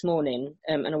again this morning,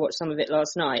 and I watched some of it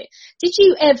last night. Did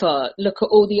you ever look at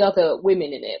all the other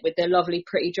women in it with their lovely,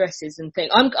 pretty dresses and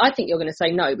things? I think you're going to say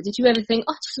no, but did you ever think,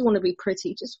 I just want to be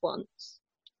pretty just once?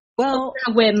 Well,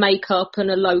 I wear makeup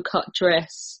and a low-cut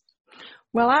dress.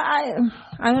 Well, I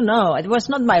don't know. It was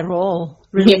not my role,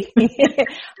 really.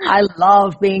 I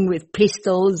love being with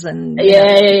pistols and...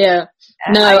 Yeah.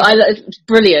 No, it's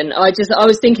brilliant. I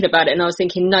was thinking about it and I was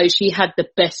thinking, no, she had the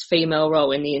best female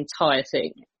role in the entire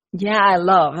thing. Yeah, I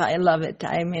love it.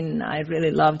 I mean, I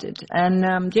really loved it. And,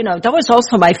 that was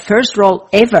also my first role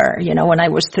ever, when I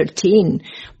was 13,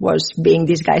 was being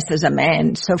disguised as a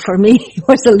man. So for me, it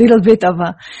was a little bit of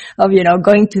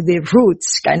going to the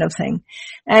roots kind of thing.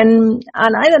 And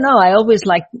I don't know, I always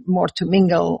like more to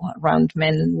mingle around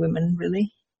men and women,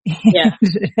 really. Yeah.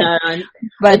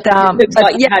 But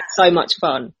you had so much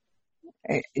fun.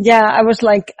 Yeah, I was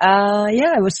like,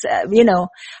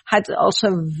 had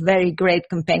also very great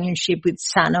companionship with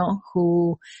Sano,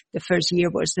 who the first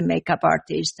year was the makeup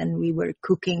artist, and we were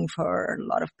cooking for a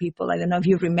lot of people. I don't know if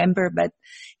you remember, but,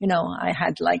 I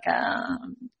had like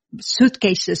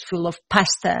suitcases full of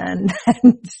pasta and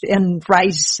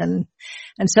rice and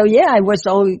so I was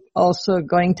also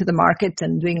going to the market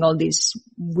and doing all these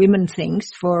women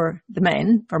things for my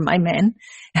men.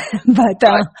 But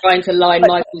trying to line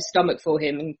Michael's stomach for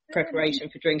him in preparation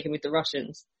for drinking with the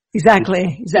Russians.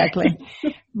 Exactly.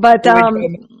 But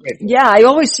I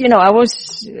always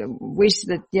wish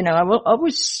that I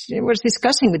was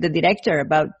discussing with the director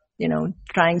about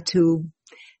trying to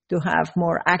have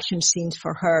more action scenes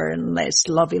for her and less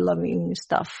loving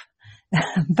stuff.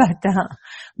 but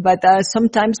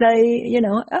sometimes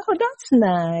that's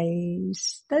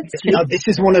nice. This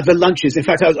is one of the lunches. In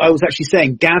fact, I was actually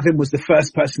saying Gavin was the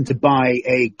first person to buy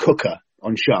a cooker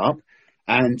on Sharp,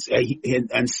 and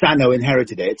Sano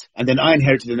inherited it, and then I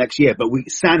inherited it the next year. But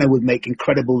Sano would make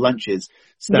incredible lunches.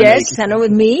 Sano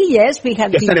with me. Yes, we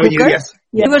had the cooker. You, yes.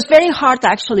 Yeah. It was very hard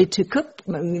actually to cook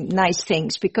nice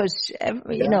things because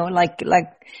like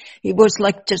it was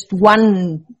like just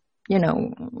one. I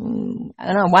don't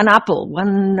know, one apple,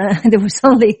 there was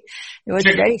very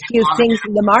few things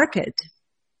in the market.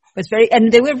 It was and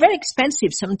they were very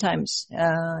expensive sometimes.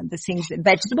 The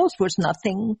vegetables was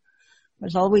nothing. It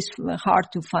was always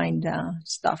hard to find,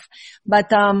 stuff.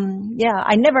 But,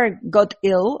 I never got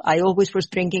ill. I always was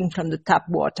drinking from the tap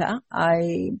water.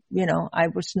 I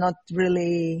was not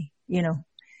really,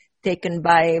 taken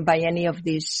by any of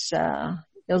these,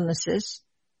 illnesses.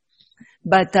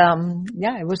 But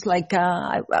it was like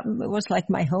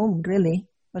my home. Really,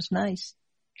 it was nice.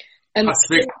 Go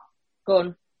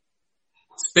on.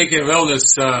 Speaking of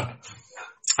illness, I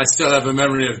still have a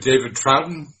memory of David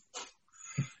Troughton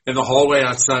in the hallway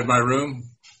outside my room,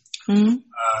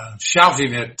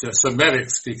 shouting at some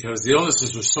medics because the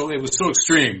illnesses were so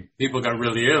extreme. People got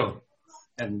really ill,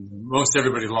 and most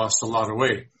everybody lost a lot of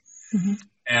weight. Mm-hmm.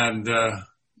 And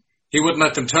he wouldn't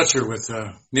let them touch her with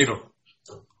a needle.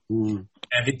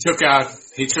 And he took out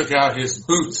his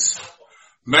Boots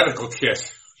medical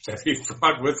kit that he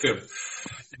brought with him.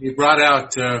 And he brought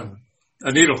out a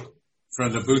needle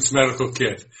from the Boots medical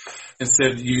kit and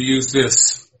said, "You use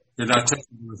this. You're not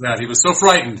touching with that." He was so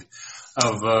frightened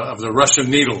of the Russian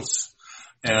needles,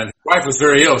 and wife was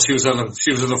very ill. She was on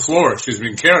the floor. She was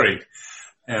being carried.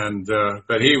 And,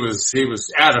 but he was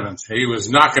adamant. He was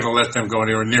not going to let them go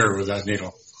anywhere near her with that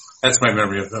needle. That's my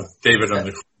memory of David on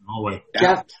the hallway.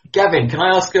 Gavin, can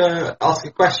I ask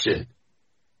a question?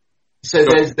 So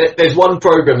there's one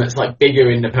program that's like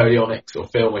bigger in Napoleonics, or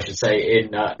film, I should say, in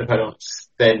Napoleonics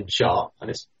than Sharp, and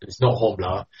it's not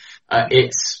Hornblower.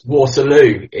 It's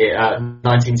Waterloo,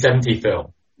 1970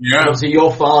 film. Yeah. And obviously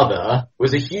your father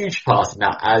was a huge part in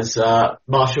that as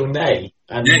Marshal Ney.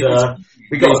 And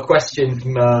we got a question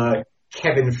from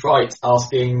Kevin Fright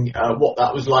asking what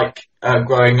that was like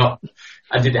growing up,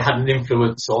 and did it have an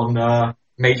influence on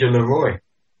Major Leroy?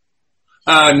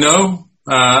 No.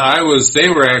 I was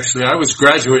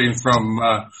graduating from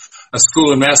a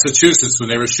school in Massachusetts when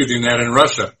they were shooting that in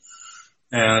Russia.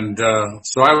 And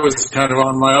so I was kind of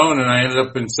on my own, and I ended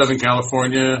up in Southern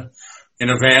California in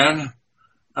a van,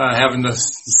 having the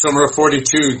summer of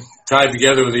 42 tied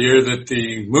together with the year that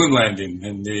the moon landing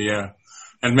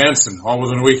and Manson, all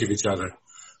within a week of each other.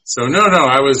 So no,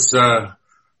 I was,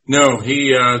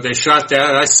 they shot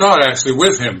that. I saw it actually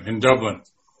with him in Dublin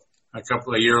a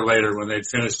couple of years later when they'd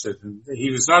finished it. And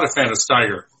he was not a fan of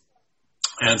Steiger.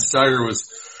 And Steiger was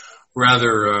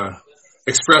rather,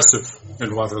 expressive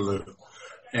in Waterloo.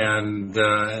 And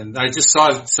I just saw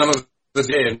it some of the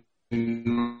day,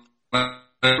 and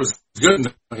it was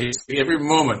good. Every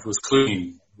moment was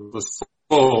clean. It was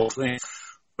full, clean.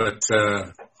 But,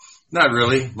 not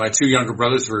really. My two younger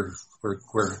brothers were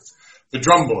the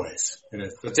drum boys in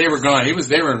it, but they were gone.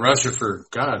 They were in Russia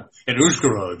in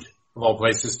Uzhgorod, of all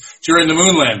places, during the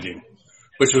moon landing,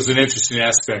 which was an interesting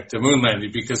aspect, the moon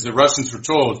landing, because the Russians were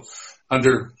told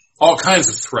under all kinds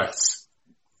of threats,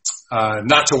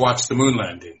 not to watch the moon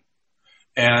landing.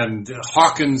 And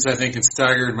Hawkins, I think, and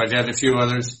Steiger, and my dad and a few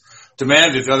others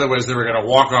demanded, otherwise they were going to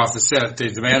walk off the set. They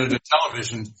demanded a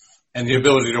television and the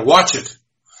ability to watch it.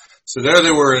 So there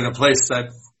they were in a place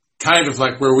that kind of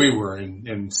like where we were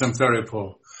in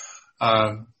Simferopol,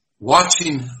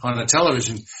 watching on a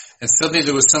television, and suddenly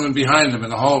there was someone behind them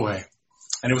in the hallway,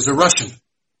 and it was a Russian,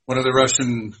 one of the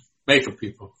Russian makeup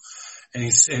people.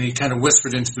 And he kind of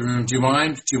whispered into the room, "Do you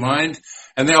mind? Do you mind?"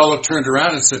 And they all turned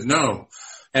around and said no.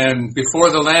 And before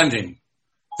the landing,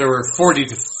 there were 40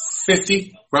 to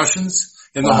 50 Russians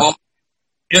in the hall,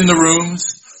 in the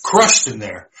rooms, crushed in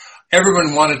there.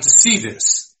 Everyone wanted to see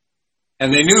this.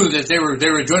 And they knew that they were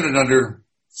doing it under,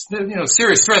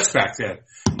 serious threats back then.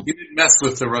 You didn't mess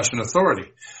with the Russian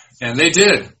authority. And they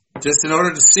did, just in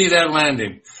order to see that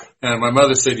landing. And my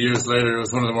mother said years later, it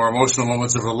was one of the more emotional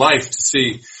moments of her life to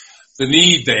see the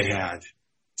need they had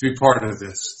to be part of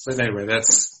this. But anyway,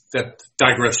 that's that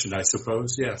digression, I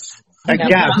suppose. Yes. I'm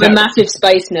a massive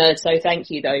space nerd, so thank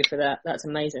you though for that. That's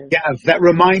amazing. Gav, that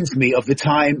reminds me of the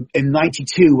time in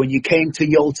 '92 when you came to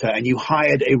Yalta and you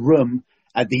hired a room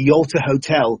at the Yalta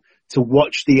Hotel to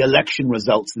watch the election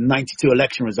results, the '92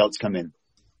 election results come in.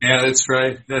 Yeah, that's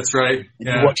right. That's right.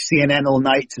 Yeah. You watched CNN all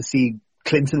night to see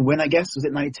Clinton win, I guess. Was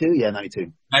it '92? Yeah,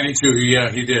 '92. '92, yeah,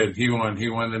 he did. He won. He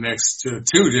won the next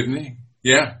two, didn't he?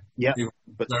 Yeah. Yeah.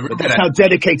 But that's how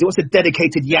dedicated, what's a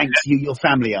dedicated Yanks your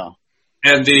family are.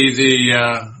 And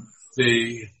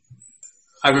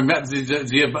I remember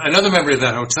another memory of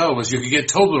that hotel was you could get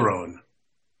Toblerone.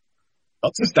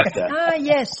 Lots of stuff there. Ah,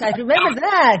 yes, I remember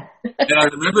that. And I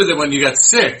remember that when you got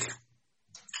sick,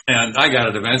 and I got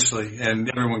it eventually, and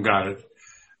everyone got it.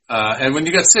 And when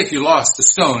you got sick, you lost a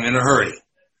stone in a hurry.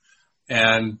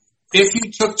 And if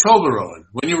you took Toblerone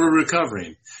when you were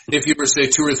recovering, if you were, say,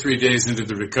 2 or 3 days into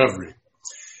the recovery,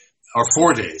 or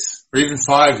 4 days, or even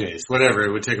 5 days, whatever,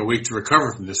 it would take a week to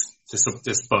recover from this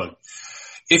bug.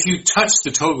 If you touched the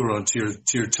Toblerone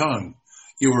to your tongue,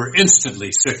 you were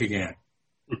instantly sick again.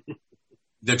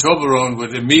 The Toblerone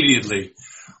would immediately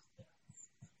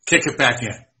kick it back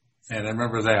in. And I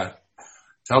remember that.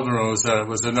 Toblerone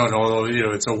was a no-no, although,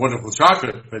 it's a wonderful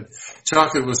chocolate, but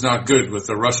chocolate was not good with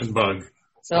the Russian bug.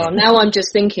 So now I'm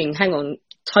just thinking, hang on,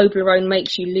 Toblerone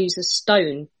makes you lose a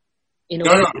stone. No,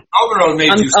 Toblerone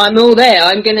made you... I'm all there.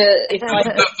 I'm going to, if I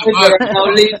have Toblerone,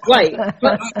 I'll lose weight.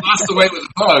 Lost the weight with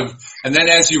the bug, and then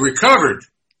as you recovered,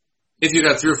 if you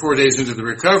got 3 or 4 days into the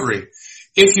recovery,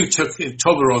 if you took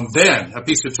Toblerone then, a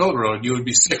piece of Toblerone, you would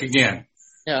be sick again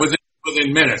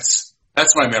within minutes.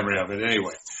 That's my memory of it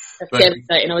anyway. That's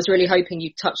devastating. I was really hoping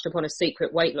you touched upon a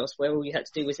secret weight loss where all you had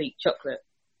to do was eat chocolate.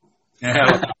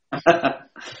 Yeah. You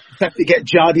have to get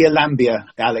Giardia Lambia,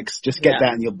 Alex. Just get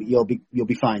that and you'll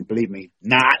be fine. Believe me.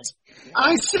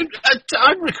 I think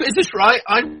is this right?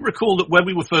 I recall that when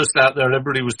we were first out there and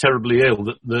everybody was terribly ill,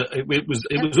 that it was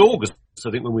August,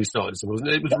 I think, when we started. So wasn't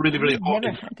it? It was really, really hot.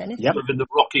 In the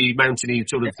rocky, mountainy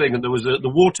sort of thing, and there was the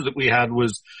water that we had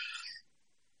was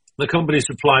the company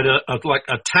supplied a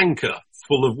tanker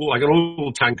full of water, like an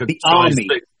oil tanker. The army.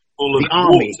 Full of the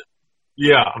army. water.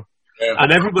 Yeah.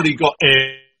 And everybody got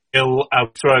ill,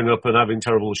 throwing up and having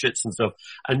terrible shits and stuff.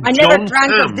 And I never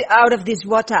drank out of this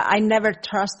water. I never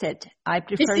trusted. I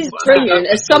prefer. This is brilliant.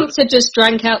 Assumpta just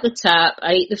drank out the tap,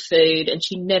 ate the food, and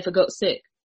she never got sick.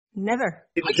 Never.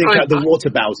 Didn't drink out the water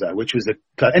Bowser, which was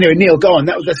anyway. Neil, go on.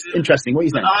 That's interesting. What are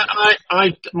you saying?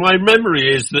 My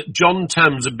memory is that John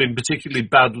Tams had been particularly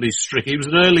badly stricken. He was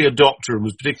an early adopter and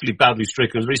was particularly badly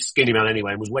stricken. He was a very skinny man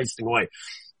anyway and was wasting away.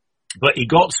 But he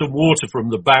got some water from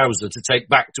the Bowser to take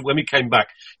back to when we came back.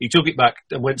 He took it back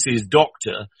and went to see his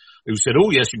doctor, who said,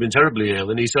 "Oh yes, you've been terribly ill."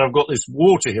 And he said, "I've got this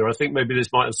water here. I think maybe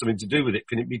this might have something to do with it.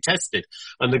 Can it be tested?"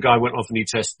 And the guy went off and he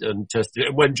tested it. And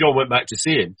when John went back to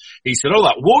see him, he said, "Oh,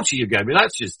 that water you gave me,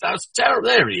 that's terrible."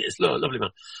 There he is, lovely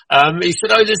man. He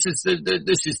said, "Oh, this is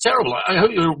terrible. I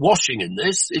hope you're washing in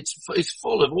this. It's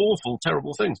full of awful,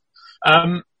 terrible things."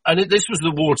 And this was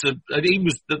the water, and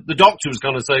the doctor was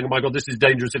kind of saying, "Oh my God, this is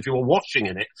dangerous if you were washing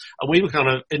in it." And we were kind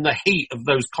of in the heat of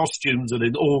those costumes and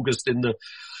in August in that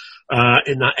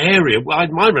area.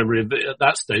 My memory of it at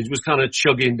that stage was kind of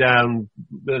chugging down,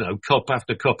 cup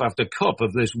after cup after cup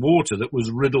of this water that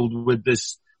was riddled with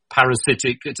this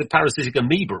it's a parasitic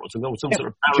amoeba or something, or some sort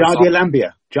of parasite.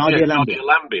 Giardia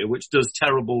lambia, which does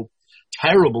terrible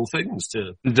things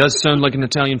to. It does sound like an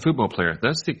Italian football player.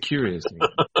 That's the curious thing.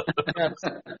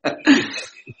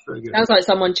 Sounds like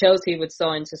someone Chelsea would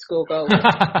sign to score goals.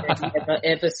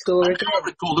 ever score again. I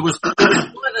recall there was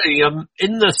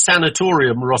in the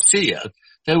sanatorium Rosia.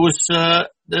 There was the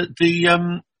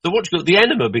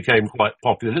enema became quite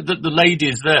popular. The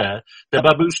ladies there, the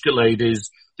babushka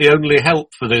ladies, the only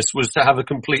help for this was to have a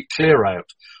complete clear out,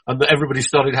 and that everybody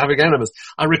started having enemas.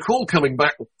 I recall coming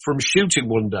back from shooting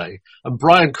one day, and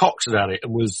Brian Cox had it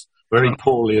and was very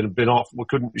poorly and had been off, we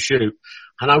couldn't shoot.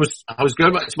 And I was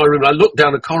going back to my room, and I looked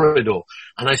down a corridor,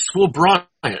 and I saw Brian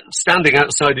standing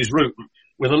outside his room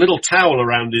with a little towel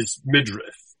around his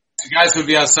midriff. The guys would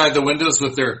be outside the windows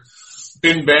with their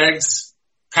bin bags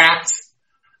packed,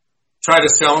 try to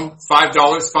sell them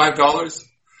 $5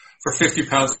 for 50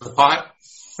 pounds of pot.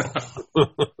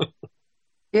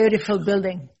 Beautiful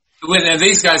building. And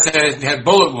these guys had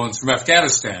bullet wounds from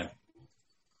Afghanistan.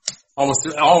 Almost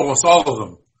all of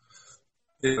them.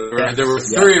 There were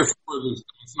 3 or 4 of these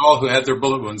all who had their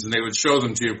bullet wounds, and they would show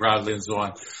them to you proudly and so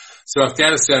on. So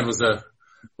Afghanistan was a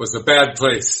bad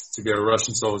place to be a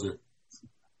Russian soldier.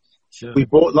 Sure. We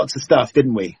bought lots of stuff,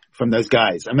 didn't we, from those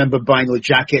guys? I remember buying all the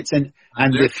jackets, and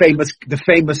the famous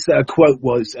quote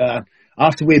was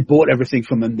after we had bought everything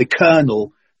from them, the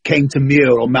colonel came to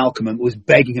Muir or Malcolm and was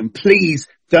begging him, "Please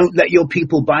don't let your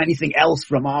people buy anything else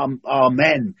from our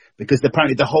men," because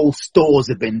apparently the whole stores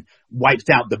had been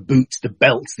wiped out. The boots, the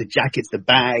belts, the jackets, the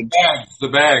bags. The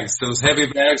bags, those heavy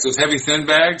thin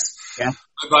bags. Yeah.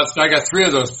 I got 3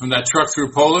 of those from that truck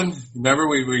through Poland. Remember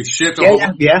we shipped a whole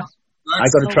Yeah. I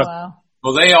got a truck. Wow.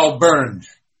 Well, they all burned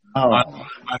on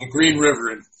the Green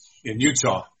River in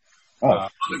Utah on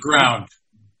the ground.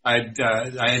 I had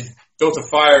built a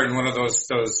fire in one of those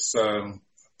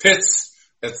pits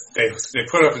that they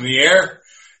put up in the air,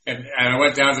 and I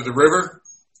went down to the river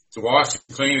to wash and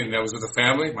clean, and that was with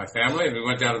my family, and we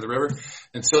went down to the river,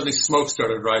 and suddenly smoke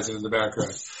started rising in the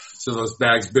background. So those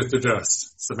bags bit the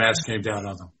dust. Some ash came down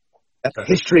on them. That's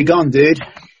history gone, dude.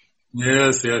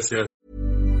 Yes.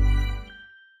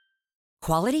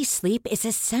 Quality sleep is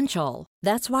essential.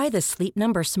 That's why the Sleep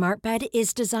Number Smart Bed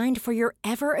is designed for your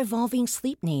ever-evolving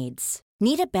sleep needs.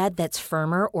 Need a bed that's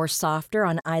firmer or softer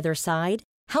on either side?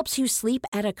 Helps you sleep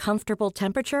at a comfortable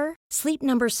temperature? Sleep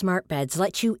Number Smart Beds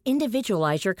let you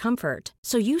individualize your comfort,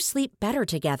 so you sleep better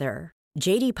together.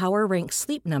 J.D. Power ranks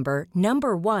Sleep Number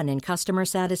number 1 in customer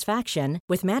satisfaction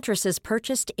with mattresses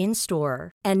purchased in-store.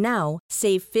 And now,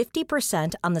 save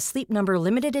 50% on the Sleep Number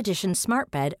Limited Edition Smart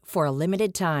Bed for a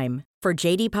limited time. For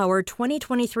J.D. Power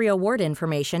 2023 award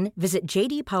information, visit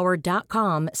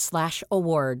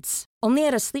jdpower.com/awards. Only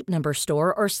at a Sleep Number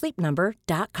store or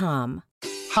sleepnumber.com.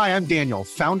 Hi, I'm Daniel,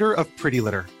 founder of Pretty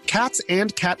Litter. Cats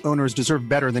and cat owners deserve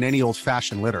better than any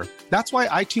old-fashioned litter. That's why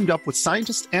I teamed up with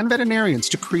scientists and veterinarians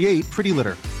to create Pretty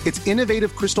Litter. Its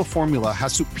innovative crystal formula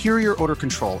has superior odor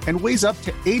control and weighs up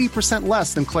to 80%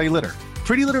 less than clay litter.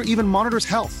 Pretty Litter even monitors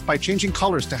health by changing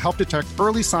colors to help detect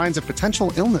early signs of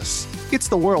potential illness. It's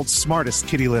the world's smartest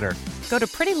kitty litter. Go to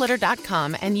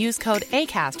prettylitter.com and use code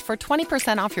ACAST for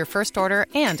 20% off your first order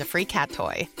and a free cat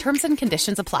toy. Terms and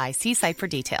conditions apply. See site for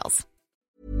details.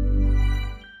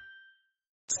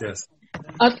 Yes.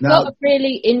 I've got a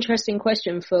really interesting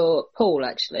question for Paul,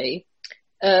 actually.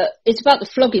 It's about the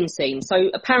flogging scene. So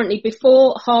apparently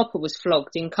before Harper was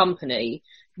flogged in Company,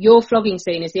 your flogging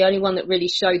scene is the only one that really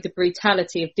showed the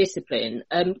brutality of discipline.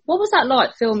 What was that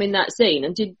like, filming that scene?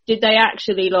 And did they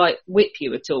actually like whip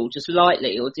you at all, just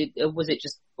lightly, or was it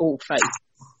just all fake?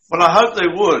 Well, I hope they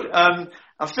would.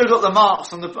 I've still got the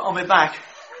marks on my back.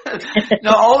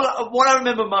 No, what I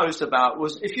remember most about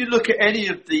was, if you look at any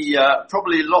of the,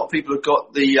 probably a lot of people have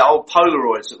got the old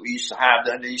Polaroids that we used to have,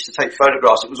 and they used to take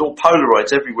photographs. It was all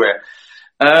Polaroids everywhere.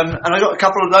 And I got a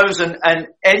couple of those, and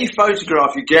any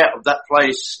photograph you get of that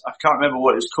place, I can't remember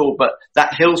what it's called, but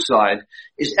that hillside,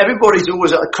 is everybody's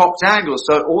always at a cocked angle,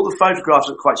 so all the photographs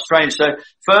are quite strange. So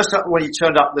first up, when you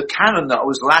turned up, the cannon that I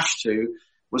was lashed to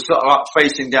was sort of like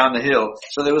facing down the hill.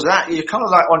 So there was that, you're kind of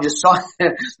like on your side.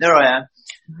 There I am.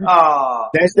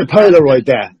 There's the Polaroid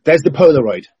there. There's the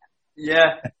Polaroid.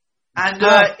 Yeah. And,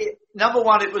 number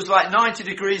one, it was like 90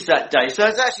 degrees that day. So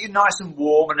it's actually nice and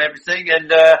warm and everything.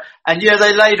 And yeah,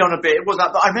 they laid on a bit. It was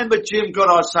like, but I remember Jim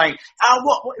Goddard saying,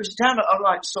 what, it was down at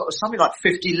like sort of something like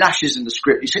 50 lashes in the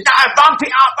script. He said, no, bump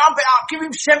it up, give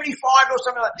him 75 or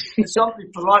something like that. And somebody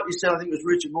politely said, I think it was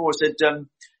Richard Moore, said,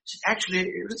 actually,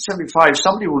 it was 75,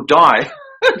 somebody will die.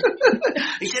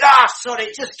 He said, sorry,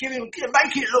 just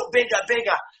make it look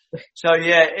bigger. So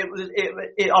yeah,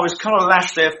 I was kind of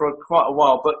lashed there for quite a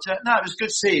while, but no, it was a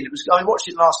good scene. I watched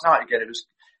it last night again.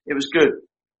 It was good.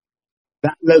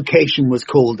 That location was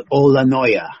called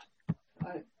Olanoya.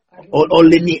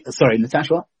 Sorry,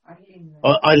 Natasha, what?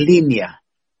 Olinia.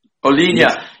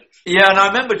 Yeah, and I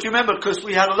remember, do you remember, because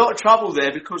we had a lot of trouble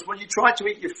there, because when you tried to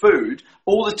eat your food,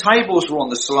 all the tables were on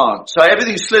the slant, so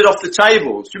everything slid off the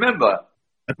tables. Do you remember?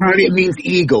 Apparently it means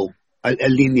eagle,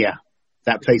 Olinia.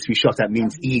 That place we shot at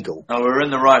means eagle. Oh, we're in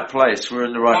the right place.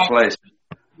 I'm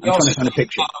trying to find a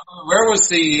picture. Where was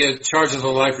the charge of the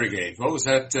Life Brigade? What was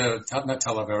that? Not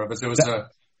Talavera, but there was a...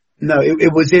 No,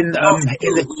 it was in...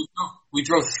 we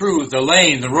drove through the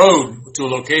lane, the road to a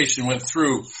location, went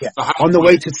through. Yeah. On the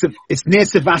way to... It's near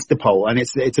Sevastopol, and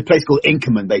it's a place called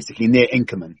Inkerman, basically, near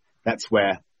Inkerman. That's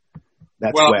where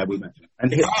we met.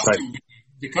 And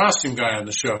the costume guy on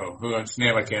the show, whose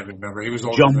name I can't remember, he was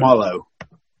John Marlowe.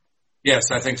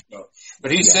 Yes, I think so.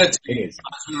 But he said to me, as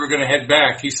we were going to head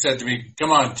back, he said to me,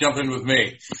 come on, jump in with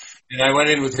me. And I went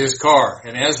in with his car.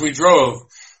 And as we drove,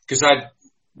 because I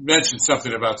mentioned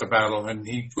something about the battle, and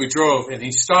we drove, and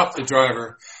he stopped the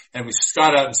driver, and we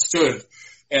got out and stood.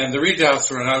 And the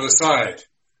redoubts were on either side.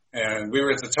 And we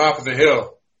were at the top of the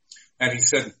hill. And he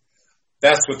said,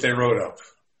 that's what they wrote up.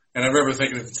 And I remember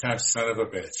thinking at the time, son of a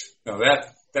bitch. Now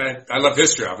that I love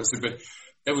history, obviously, but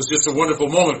it was just a wonderful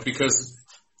moment, because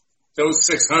those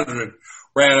 600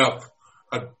 ran up.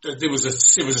 It was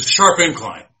a sharp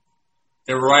incline.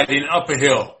 They were riding up a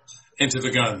hill into the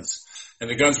guns, and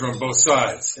the guns were on both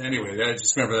sides. Anyway, I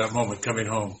just remember that moment coming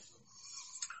home.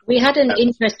 We had an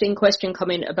interesting question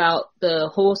come in about the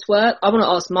horse work. I want to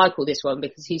ask Michael this one,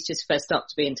 because he's just fessed up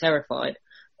to being terrified.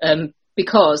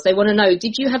 Because they want to know,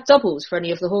 did you have doubles for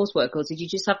any of the horse work, or did you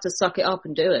just have to suck it up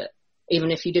and do it,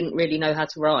 even if you didn't really know how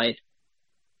to ride?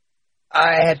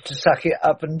 I had to suck it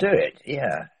up and do it,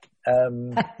 yeah.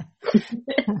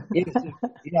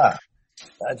 Yeah,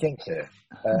 I think so.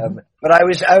 But I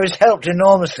was helped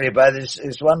enormously by this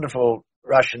wonderful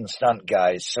Russian stunt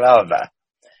guy, Slava,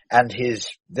 and his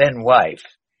then wife,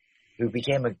 who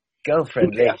became a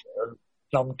girlfriend later,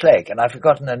 Tom Clegg, and I've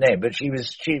forgotten her name, but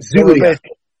Zulia.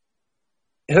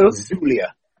 Who?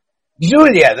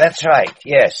 Zulia, that's right,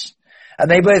 yes. And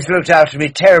they both looked after me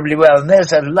terribly well, and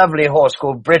there's a lovely horse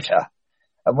called Britta.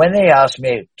 And when they asked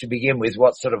me to begin with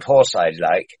what sort of horse I'd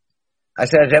like, I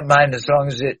said I don't mind as long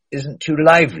as it isn't too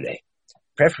lively,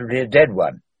 preferably a dead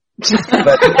one.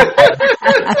 But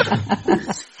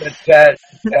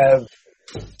the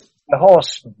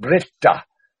horse Britta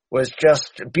was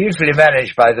just beautifully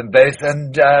managed by them both,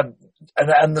 and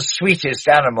the sweetest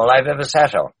animal I've ever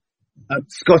sat on.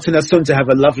 Scott and Assunta have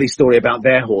a lovely story about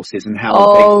their horses and how.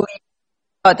 Oh,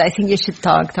 God, I think you should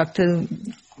talk to.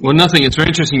 Well, nothing. It's very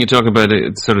interesting you talk about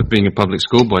it sort of being a public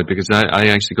schoolboy, because I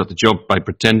actually got the job by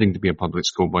pretending to be a public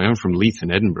schoolboy. I'm from Leith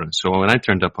in Edinburgh, so when I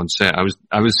turned up on set, I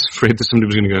was afraid that somebody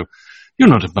was going to go, "You're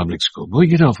not a public schoolboy.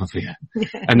 Get off of here."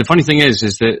 And the funny thing is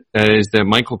that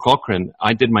Michael Cochrane,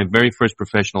 I did my very first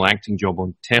professional acting job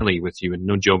on telly with you, and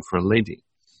No Job for a Lady.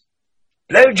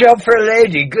 Blow job for a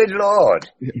lady, good Lord.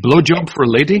 Blow job for a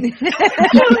lady?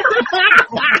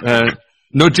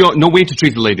 No Way to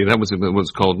Treat a Lady, that was what it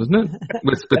was called, wasn't it?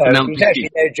 With Penelope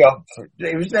Keith.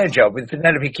 It was No Job with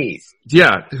Penelope Keith.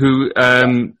 Yeah, who,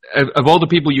 of all the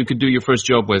people you could do your first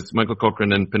job with, Michael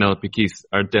Cochrane and Penelope Keith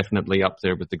are definitely up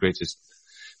there with the greatest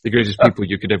people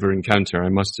you could ever encounter, I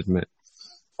must admit.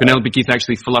 Penelope Keith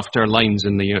actually fluffed our lines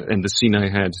in the scene I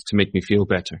had to make me feel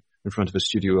better in front of a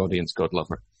studio audience. God love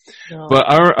her. Oh. But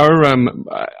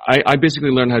I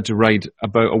basically learned how to ride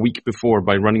about a week before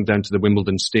by running down to the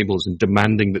Wimbledon stables and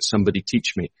demanding that somebody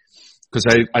teach me. Because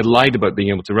I lied about being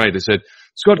able to ride. I said,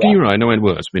 Scott, can you ride? No, I went,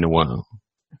 well, it's been a while.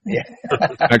 Yeah.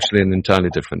 Actually, an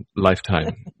entirely different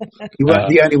lifetime. You weren't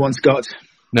the only one, Scott.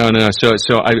 No.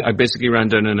 So I basically ran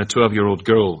down and a 12-year-old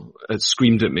girl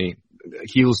screamed at me,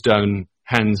 heels down,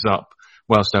 hands up,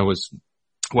 while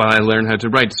I learned how to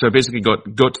ride. So I basically got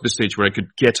to the stage where I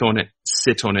could get on it,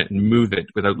 sit on it, and move it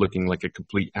without looking like a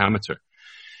complete amateur.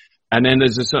 And then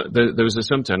there was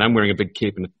Assumpta, and I'm wearing a big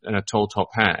cape and a tall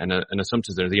top hat, and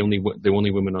Assumpta's there, the only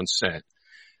woman on set.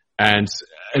 And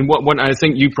what I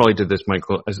think you probably did this,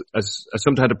 Michael, as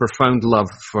Assumpta had a profound love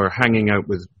for hanging out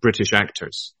with British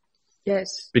actors.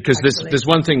 Yes. Because there's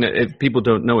one thing that if people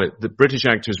don't know it, the British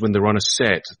actors, when they're on a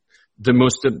set,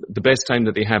 the best time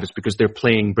that they have is because they're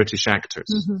playing British actors.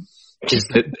 Mm-hmm.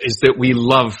 Is that we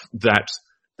love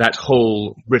that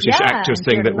whole British actor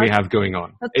thing that we have going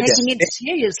on. Not taking it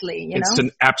seriously, It's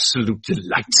an absolute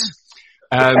delight.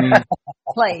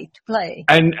 Play.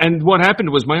 And what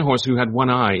happened was my horse, who had one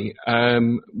eye,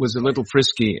 was a little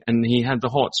frisky, and he had the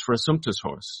hots for Assumpta's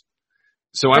horse.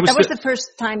 So that was the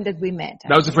first time that we met.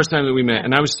 That was the first time that we met,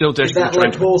 and I was still desperate. Is that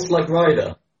like horse like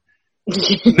Ryder?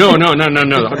 No.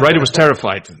 Ryder was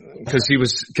terrified because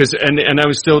and I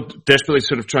was still desperately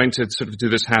sort of trying to sort of do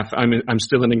this half. I'm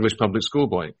still an English public school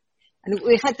boy. And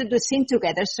we had to do a scene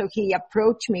together, so he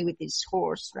approached me with his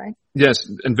horse, right? Yes,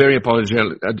 and very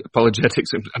apologetic.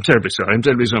 I'm terribly sorry.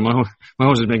 My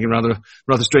horse is making rather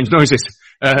strange noises.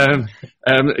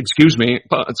 Excuse me.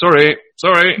 Sorry.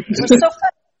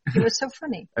 It was so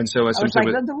funny. And so I was like,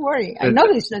 don't worry. I know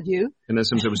it's not you. And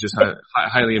Assumpta was just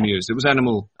highly amused. It was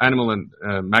animal and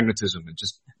magnetism.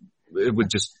 It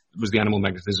was the animal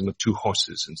magnetism of two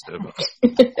horses instead of us.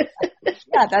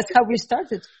 Yeah, that's how we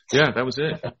started. Yeah, that was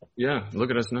it. Yeah, look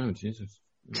at us now, Jesus.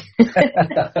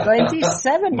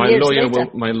 27 years later.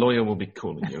 My lawyer will be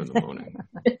calling you in the morning.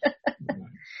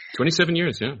 27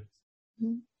 years, yeah.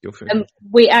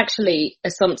 We actually,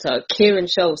 Assumpta, Kieran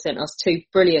Scholl sent us 2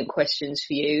 brilliant questions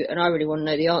for you, and I really want to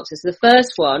know the answers. The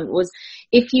first one was,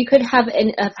 if you could have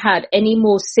had any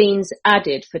more scenes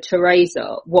added for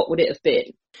Teresa, what would it have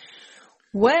been?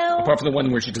 Well, apart from the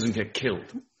one where she doesn't get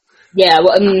killed. Yeah,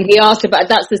 well, he asked about,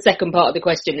 that's the second part of the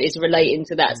question, is relating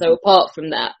to that. So apart from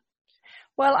that.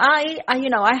 Well, I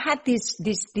had this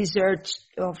urge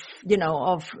of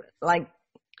like,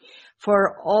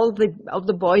 for all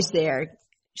the boys there,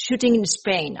 shooting in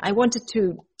Spain. I wanted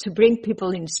to bring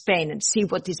people in Spain and see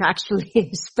what is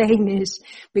actually Spain is,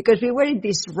 because we were in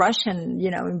this Russian,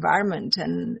 environment,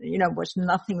 and, was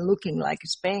nothing looking like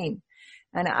Spain.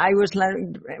 And I was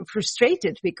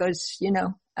frustrated because,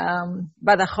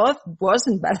 Badajoz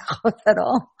wasn't Badajoz at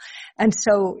all. And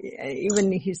so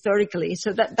even historically,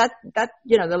 so that,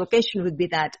 the location would be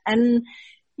that. And,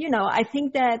 I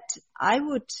think that I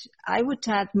would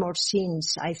add more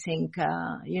scenes, I think,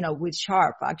 with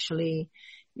Sharp actually,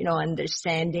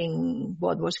 understanding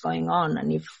what was going on,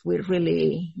 and if we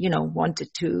really,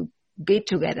 wanted to be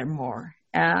together more.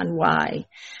 And why?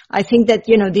 I think that,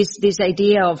 this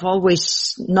idea of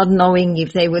always not knowing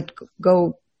if they would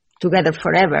go together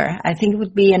forever, I think it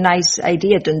would be a nice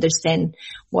idea to understand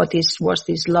was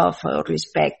this love or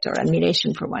respect or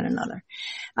admiration for one another.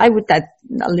 I would add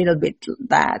a little bit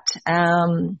that.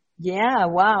 Yeah,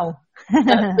 wow.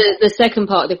 The second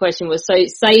part of the question was, so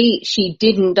say she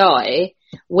didn't die,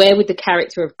 where would the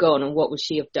character have gone and what would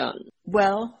she have done?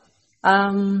 Well,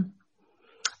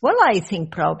 I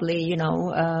think probably,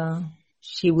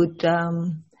 she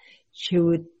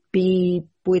would be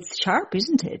with Sharp,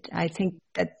 isn't it? I think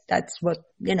that's what,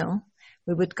 we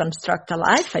would construct a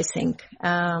life, I think,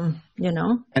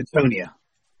 Antonia.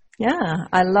 Yeah,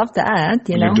 I love that,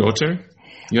 Your daughter?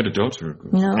 You had a daughter.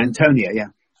 Antonia, yeah.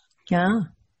 Yeah.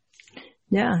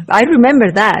 Yeah, I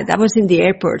remember that. I was in the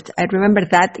airport. I remember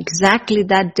that exactly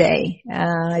that day.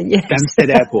 Yes. Stansted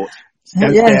Airport.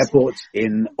 Stansted Airport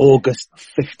in August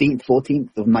 15th,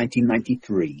 14th of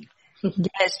 1993.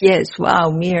 Yes. Wow,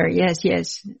 Mir. Yes.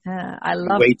 I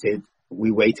love it.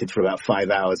 We waited for about 5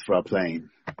 hours for our plane.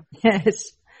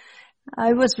 Yes.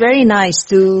 It was very nice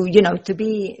to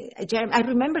be, Jeremy. I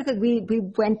remember that we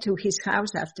went to his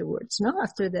house afterwards,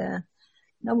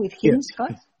 with him, yes.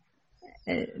 Scott?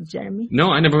 Jeremy?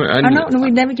 No, I never.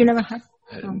 You never had.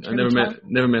 I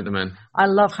never met the man. I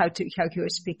love how he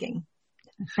was speaking.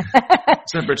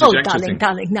 It's not British accent thing.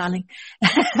 Darling.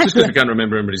 Just because I can't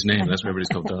remember everybody's name, that's why everybody's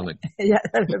called darling. Yeah,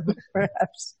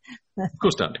 perhaps. Of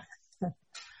course, darling.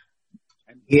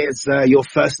 Here's your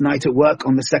first night at work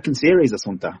on the second series,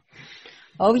 Assunta.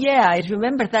 Oh yeah, I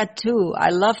remember that too. I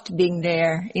loved being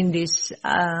there in this,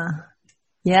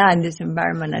 in this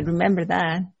environment. I remember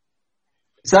that.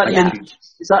 Is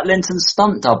that Linton's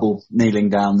stunt double kneeling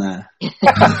down there? Yeah,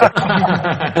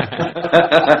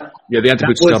 they had to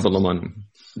put stubble on him.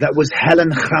 That was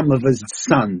Helen Khamova's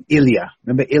son, Ilya.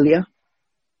 Remember Ilya?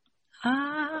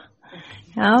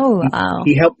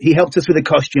 He helped us with the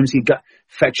costumes. He got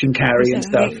fetch and carry and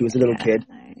stuff. He was a little kid.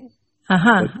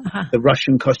 The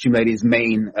Russian costume lady's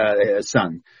main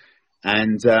son.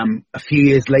 And a few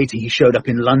years later, he showed up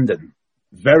in London,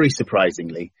 very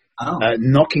surprisingly,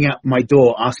 knocking at my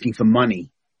door asking for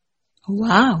money.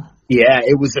 Wow. Yeah,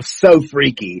 it was so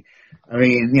freaky. I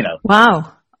mean,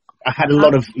 Wow. I had a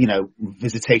lot of,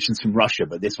 visitations from Russia,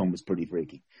 but this one was pretty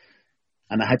freaky.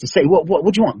 And I had to say, what do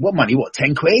you want? What money? What,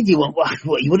 10 quid? You want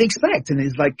what you would expect? And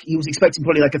it's like, he was expecting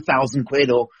probably like 1,000 quid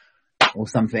or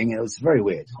something. It was very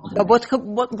weird. But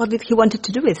what did he wanted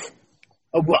to do with?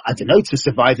 Oh, well, I don't know, to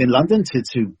survive in London,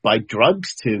 to buy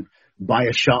drugs, to buy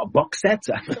a Sharp box set.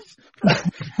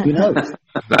 Who knows?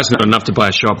 That's not enough to buy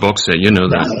a Sharp box set, you know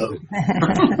that.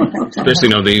 No. Especially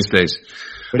not these days.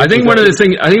 I think one of the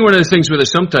things with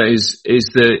Assunta is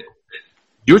that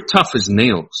you're tough as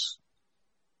nails.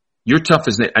 You're tough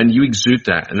as nails, and you exude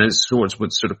that, and that's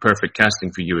what's sort of perfect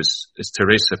casting for you is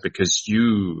Teresa, because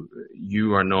you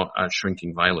are not a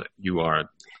shrinking violet. You are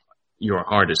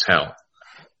hard as hell.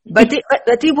 But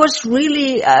it was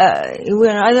really, I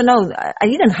don't know, I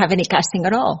didn't have any casting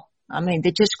at all. I mean,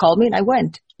 they just called me and I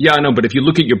went. Yeah, I know, but if you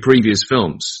look at your previous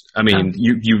films, I mean,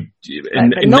 you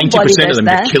in 90% of them,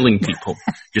 you're killing people.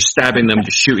 You're stabbing them,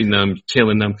 you're shooting them,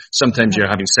 killing them. Sometimes you're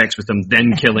having sex with them,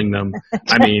 then killing them.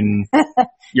 I mean,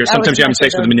 sometimes you're having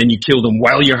sex with them and then you kill them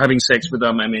while you're having sex with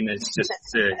them. I mean, it's just,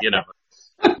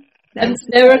 And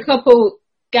there are a couple,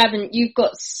 Gavin, you've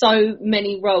got so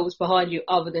many roles behind you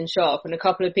other than Sharp, and a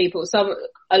lot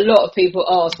of people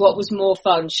ask, what was more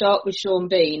fun, Sharp with Sean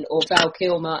Bean or Val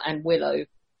Kilmer and Willow?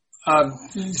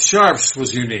 Sharp's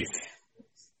was unique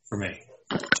for me.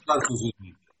 Sharp's was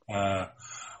unique.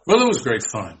 Willow was great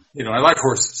fun. I like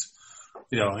horses.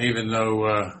 Even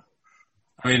though,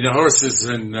 the horses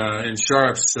in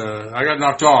Sharp's, I got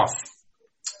knocked off,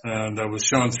 and I was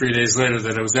shown 3 days later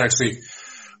that it was actually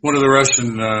one of the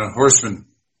Russian horsemen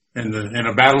in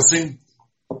a battle scene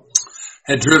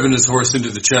had driven his horse into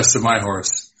the chest of my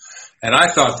horse. And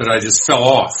I thought that I just fell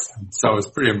off. So I was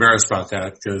pretty embarrassed about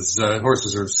that because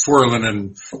horses are swirling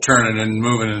and turning and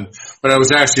moving. But I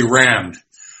was actually rammed.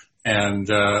 And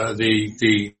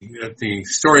the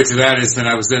story to that is that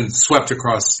I was then swept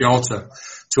across Yalta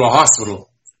to a hospital.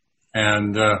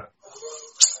 And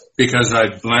because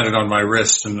I landed on my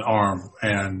wrist and arm.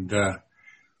 And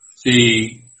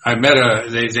I met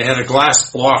they had a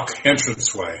glass block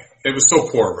entranceway. It was so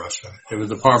poor, Russia.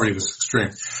 The poverty was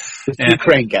extreme.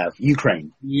 Ukraine, Gav.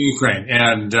 Ukraine.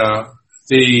 And,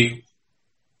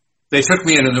 they took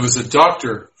me in and there was a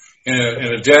doctor in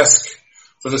a desk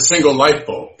with a single light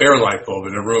bulb, bare light bulb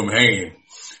in a room hanging.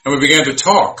 And we began to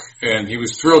talk and he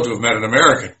was thrilled to have met an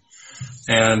American.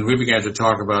 And we began to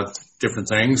talk about different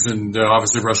things and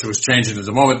obviously Russia was changing at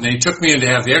the moment and he took me in to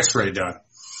have the x-ray done.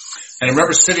 And I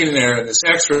remember sitting there and this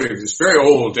very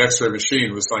old x-ray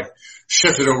machine was like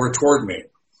shifted over toward me.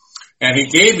 And he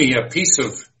gave me a piece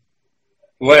of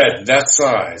lead that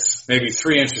size, maybe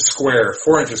 3 inches square,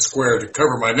 4 inches square to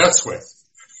cover my nuts with.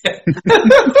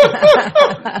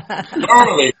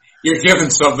 Normally, you're given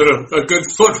something a good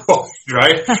football,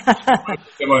 right?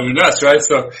 On your nuts, right?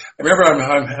 So I remember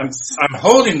I'm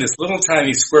holding this little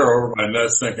tiny square over my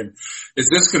nuts, thinking, "Is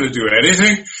this going to do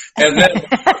anything?" And then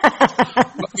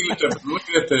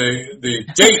looking at the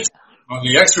date on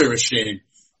the X-ray machine,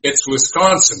 it's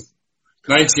Wisconsin,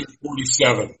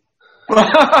 1947.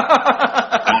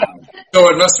 So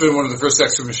it must have been one of the first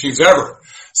X-ray machines ever.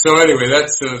 So anyway,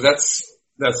 that's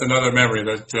another memory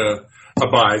that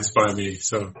abides by me.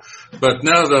 So, but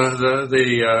no,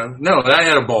 no, I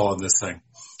had a ball in this thing.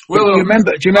 Well, do you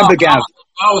remember, Gav?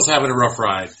 I was having a rough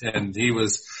ride, and he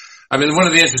was. I mean, one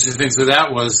of the interesting things with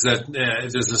that was that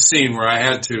there's a scene where I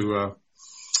had to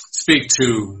speak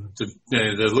to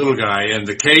the little guy in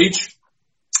the cage,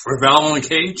 or Val in the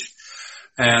cage.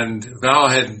 And Val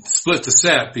had split the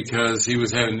set because he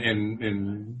was having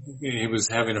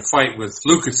a fight with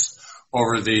Lucas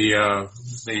over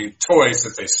the toys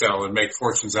that they sell and make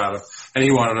fortunes out of, and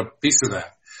he wanted a piece of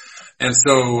that. And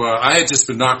so I had just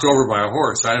been knocked over by a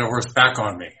horse. I had a horse back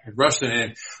on me. It rushed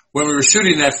in. When we were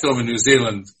shooting that film in New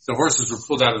Zealand, the horses were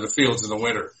pulled out of the fields in the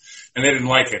winter, and they didn't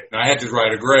like it. And I had to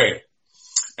ride a gray.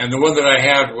 And the one that I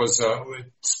had was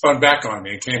spun back on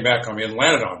me and came back on me and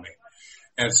landed on me.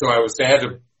 And so I had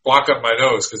to block up my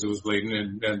nose because it was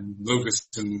bleeding, and Lucas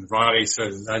and Ronnie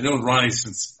said, I've known Ronnie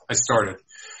since I started.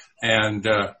 And,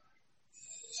 Ron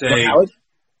Howard?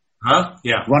 Huh?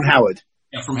 Yeah. Ron Howard.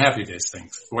 Yeah, from Happy Days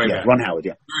things. Way back. Ron Howard,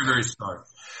 yeah. Very, very smart.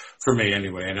 For me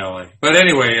anyway, in LA. But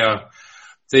anyway,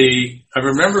 I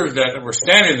remember that we're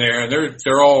standing there and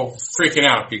they're all freaking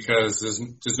out because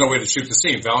there's no way to shoot the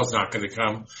scene. Val's not going to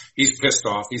come. He's pissed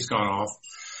off. He's gone off.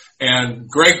 And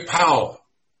Greg Powell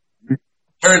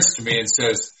turns to me and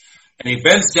says, and he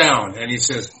bends down and he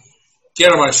says,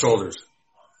 get on my shoulders.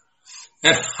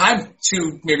 And I'm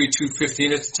maybe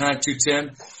 215 at the time,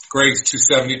 210. Greg's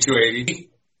 270, 280.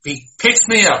 He picks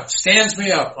me up, stands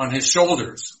me up on his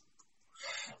shoulders.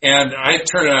 And I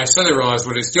turned and I suddenly realized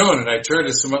what he's doing. And I turned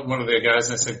to one of the guys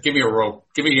and I said, give me a rope.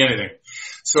 Give me anything.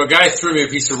 So a guy threw me a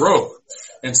piece of rope.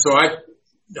 And so I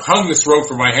hung this rope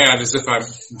from my hand as if I'm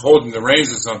holding the reins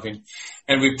of something.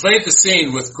 And we played the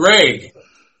scene with Greg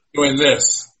doing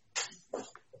this.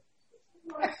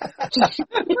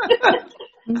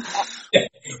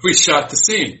 We shot the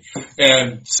scene,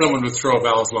 and someone would throw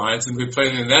Val's lines, and we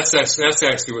played it, and that's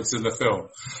actually what's in the film.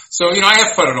 So, I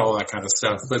have fun and all that kind of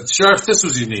stuff. But Sheriff, this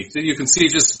was unique. You can see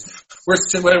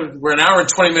we're an hour and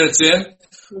 20 minutes in.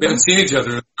 We haven't seen each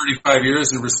other in 35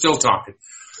 years, and we're still talking.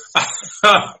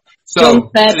 John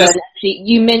Fairbairn, actually,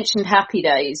 you mentioned Happy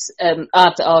Days. I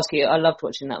have to ask you, I loved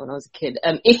watching that when I was a kid.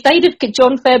 If they'd have,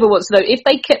 John Fairbairn wants to know, if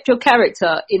they kept your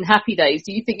character in Happy Days,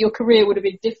 do you think your career would have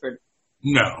been different?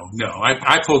 No.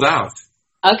 I pulled out.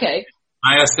 Okay.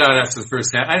 I asked out after the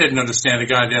first half. I didn't understand a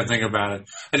goddamn thing about it.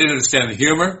 I didn't understand the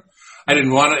humor. I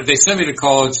didn't want it. They sent me to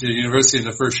college, to university in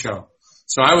the first show.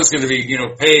 So I was going to be,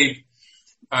 paid.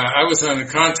 I was on a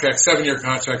contract, 7-year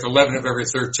contract, 11 of every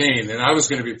 13. And I was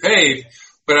going to be paid,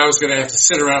 but I was going to have to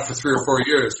sit around for 3 or 4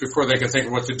 years before they could think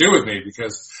of what to do with me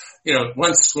because,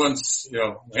 once,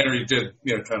 Henry did,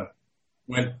 kind of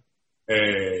went,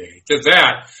 did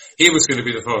that, he was going to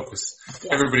be the focus.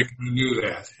 Yeah. Everybody knew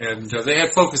that. And they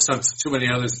had focused on too many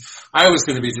others. I was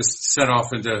going to be just sent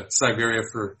off into Siberia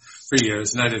for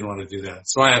years, and I didn't want to do that.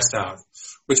 So I asked out,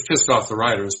 which pissed off the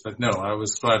writers, but no, I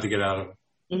was glad to get out of it.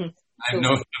 Mm-hmm. I have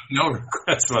no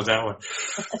regrets about that one.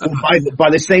 By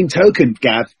the same token,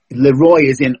 Gav, Leroy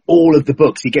is in all of the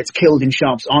books. He gets killed in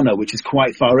Sharp's honor, which is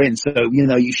quite far in. So,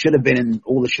 you should have been in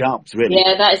all the Sharps, really.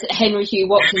 Yeah, that is Henry Hugh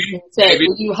Watkinson said.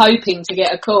 Were you hoping to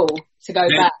get a call to go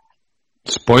back?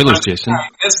 Spoilers, Jason.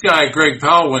 This guy, Greg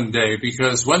Powell, one day,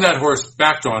 because when that horse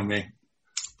backed on me,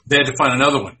 they had to find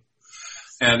another one.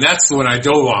 And that's the one I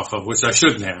dove off of, which I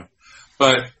shouldn't have.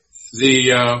 But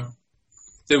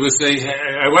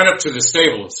I went up to the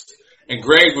stables and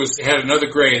Greg had another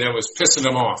grey that was pissing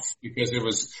them off because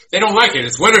they don't like it.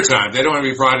 It's wintertime. They don't want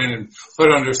to be brought in and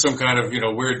put under some kind of,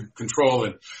 weird control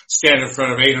and stand in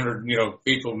front of 800,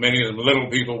 people, many of them little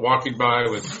people walking by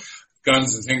with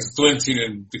guns and things glinting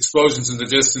and explosions in the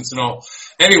distance and all.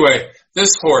 Anyway,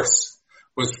 this horse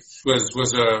was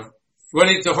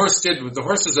the horse did with the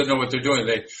horses that know what they're doing.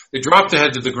 They drop the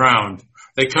head to the ground.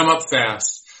 They come up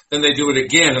fast. Then they do it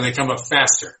again and they come up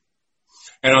faster.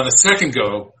 And on the second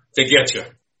go, they get you.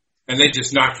 And they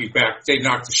just knock you back. They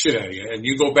knock the shit out of you. And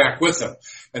you go back with them.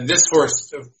 And this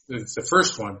horse, the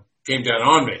first one, came down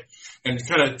on me. And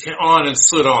kind of on and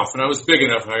slid off. And I was big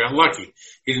enough and I got lucky.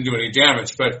 He didn't do any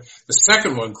damage. But the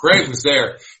second one, Greg was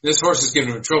there. And this horse is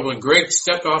giving him trouble. And Greg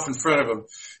stepped off in front of him.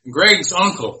 And Greg's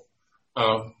uncle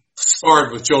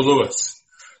sparred with Joe Louis.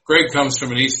 Greg comes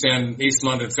from an East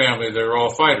London family. They're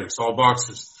all fighters, all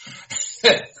boxers.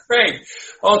 Greg,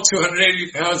 all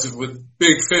 280 pounds with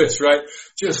big fists, right?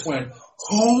 Just went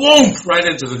whoomp right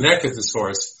into the neck of this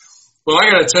horse. Well,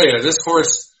 I got to tell you, this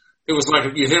horse, it was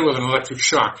like you hit it with an electric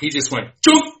shock. He just went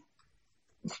choop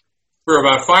for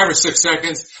about 5 or 6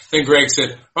 seconds. Then Greg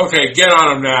said, "Okay, get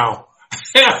on him now."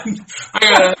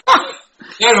 And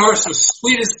that horse was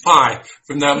sweet as pie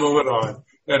from that moment on.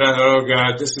 And I thought, oh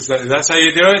God, that's how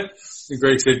you do it? And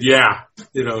Greg said, yeah,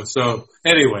 so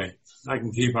anyway, I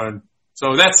can keep on.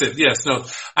 So that's it. Yes. No,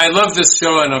 I love this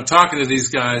show and I'm talking to these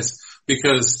guys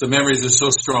because the memories are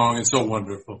so strong and so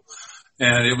wonderful.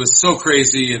 And it was so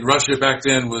crazy. And Russia back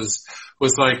then was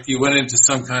like you went into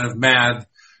some kind of mad,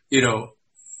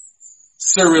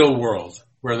 surreal world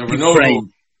where there were no rules.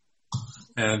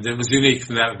 And it was unique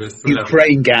from that.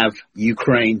 Ukraine, Gav.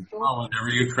 Ukraine. Oh, whatever,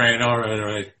 Ukraine. All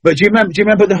right. But do you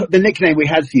remember the nickname we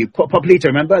had for you? Poplito,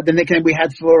 remember? The nickname we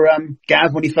had for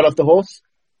Gav when he fell off the horse?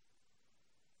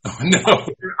 Oh, no.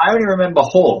 I only remember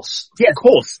Horse. Yeah,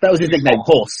 Horse. That was his nickname,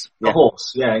 Horse. Yeah.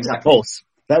 Horse, yeah, exactly. Horse.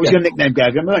 That was your nickname,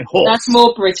 Gav. Remember? Horse. That's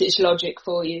more British logic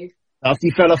for you. After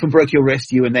you fell off and broke your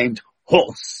wrist, you were named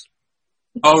Horse.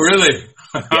 Oh, really?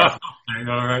 Yeah.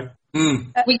 All right.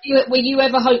 Were you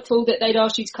ever hopeful that they'd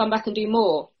ask you to come back and do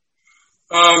more?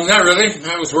 Not really.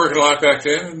 I was working a lot back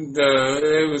then, and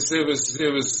it was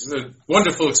a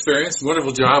wonderful experience,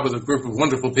 wonderful job with a group of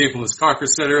wonderful people, as Cocker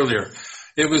said earlier.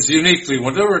 It was uniquely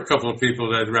wonderful. There were a couple of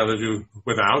people that I'd rather do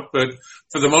without, but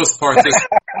for the most part,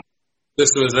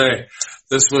 this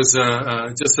was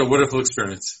just a wonderful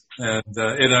experience, and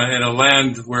in a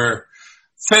land where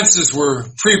fences were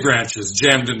tree branches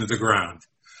jammed into the ground,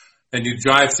 and you'd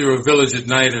drive through a village at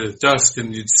night at dusk,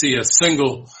 and you'd see a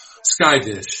single sky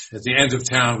dish at the end of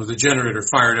town with a generator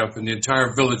fired up, and the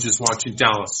entire village is watching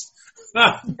Dallas.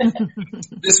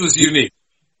 This was unique.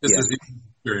 This was the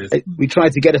experience. We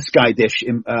tried to get a sky dish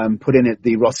put in at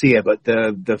the Rossiya, but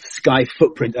the sky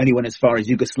footprint only went as far as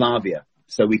Yugoslavia,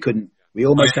 so we couldn't. We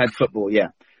almost had football, yeah.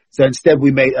 So instead,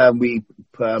 we made we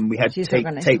had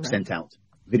tape sent out,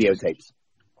 videotapes.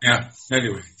 Yeah.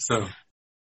 Anyway, so.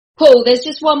 Paul, there's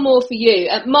just one more for you.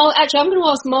 Actually, I'm going to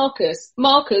ask Marcus.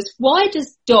 Marcus, why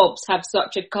does Dobbs have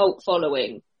such a cult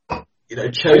following?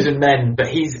 Chosen men, but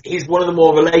he's one of the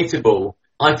more relatable.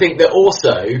 I think that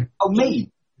also. Oh,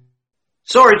 me.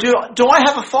 Sorry, do I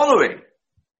have a following?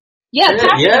 Yeah.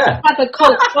 Have a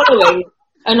cult following.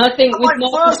 And I think with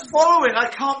my first following, I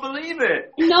can't believe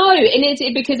it. No, and it's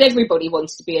because everybody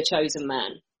wants to be a chosen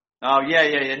man. Oh,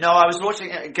 yeah. No, I was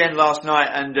watching it again last night,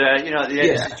 and, at the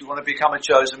end he said, do you want to become a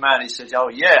chosen man? He said, oh,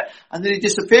 yeah. And then he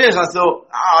disappears. I thought,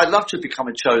 I'd love to become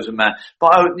a chosen man.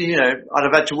 But, I'd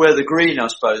have had to wear the green, I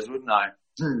suppose, wouldn't I?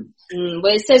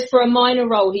 Well, it says for a minor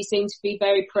role, he seemed to be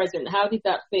very present. How did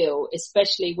that feel,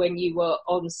 especially when you were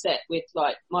on set with,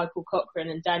 like, Michael Cochran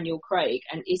and Daniel Craig?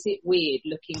 And is it weird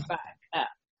looking back at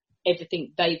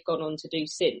everything they've gone on to do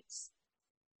since?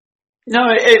 No,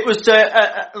 it was,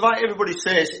 like everybody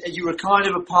says, you were kind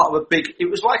of a part of it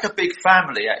was like a big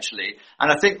family, actually.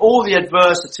 And I think all the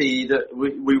adversity that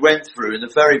we went through in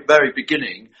the very, very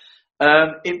beginning,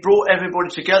 it brought everybody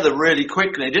together really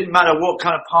quickly. It didn't matter what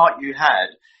kind of part you had.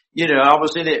 I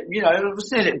was in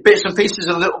it, bits and pieces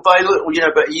a little by little,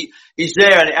 but he's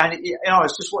there. And I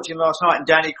was just watching last night, and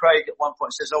Danny Craig at one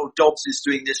point says, oh, Dobbs is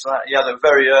doing this, that, the other,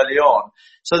 very early on.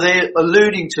 So they're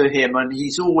alluding to him, and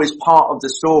he's always part of the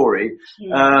story.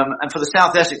 And for the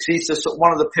South Essex, he's just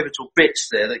one of the pivotal bits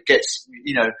there that gets,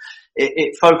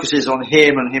 it focuses on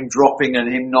him and him dropping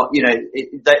and him not,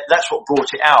 that's what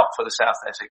brought it out for the South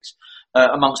Essex,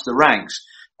 amongst the ranks.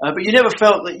 But you never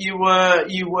felt that you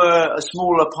were a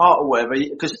smaller part or whatever,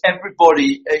 because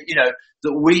everybody,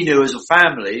 that we knew as a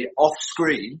family off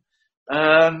screen,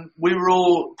 we were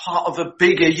all part of a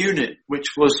bigger unit,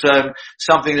 which was,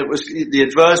 something that was the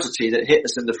adversity that hit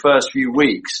us in the first few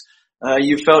weeks.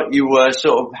 You felt you were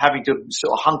sort of having to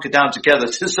sort of hunker down together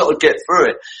to sort of get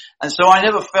through it. And so I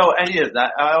never felt any of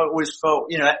that. I always felt,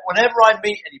 whenever I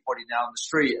meet anybody now on the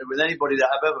street, with anybody that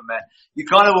I've ever met, you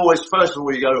kind of always, first of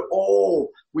all, you go, oh,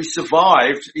 we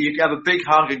survived. You have a big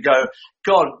hug and go,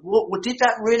 God, what did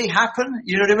that really happen?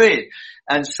 You know what I mean?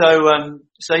 And so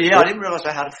yeah, I didn't realize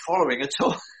I had a following at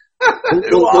all.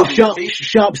 Well,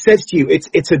 Sharp says to you,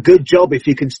 it's a good job if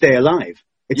you can stay alive.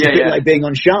 It's a bit like being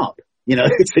on Sharp.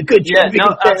 It's a good job. Yeah,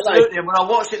 no, absolutely. And when I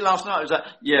watched it last night, I was like,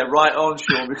 yeah, right on,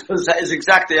 Sean, because that is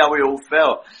exactly how we all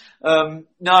felt.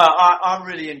 No, I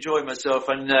really enjoyed myself,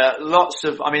 and at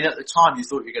the time you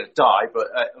thought you were going to die, but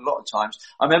a lot of times.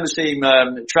 I remember seeing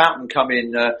Troughton come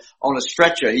in on a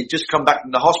stretcher. He'd just come back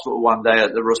from the hospital one day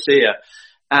at the Rossiya,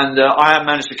 and I had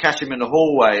managed to catch him in the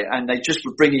hallway, and they just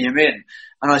were bringing him in.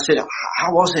 And I said,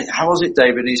 how was it,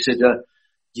 David? And he said,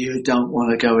 you don't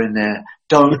want to go in there.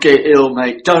 Don't get ill,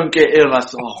 mate. Don't get ill. I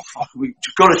thought, oh, fuck, we've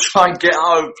got to try and get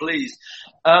home, please.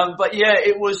 But yeah,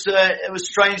 it was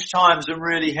strange times and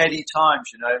really heady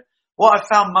times, What I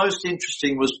found most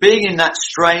interesting was being in that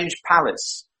strange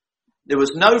palace. There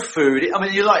was no food. I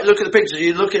mean, look at the pictures.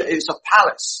 It's a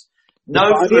palace.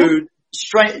 No food.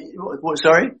 Strange. What,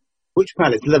 sorry? Which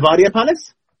palace? Levadia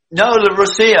Palace? No, the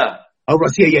Rossiya. Oh,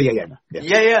 Rossiya,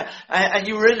 yeah. And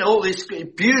you were in all this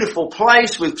beautiful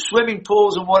place with swimming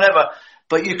pools and whatever,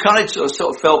 but you kind of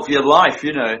sort of felt for your life,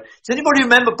 Does anybody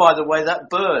remember, by the way, that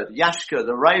bird, Yashka,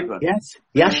 the raven? Yes,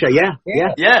 Yasha,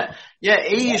 yeah.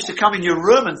 He used to come in your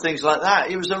room and things like that.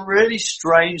 It was a really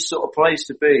strange sort of place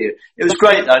to be. It was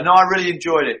great, though. No, I really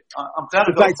enjoyed it. I'm glad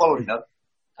I got following that.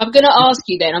 I'm going to ask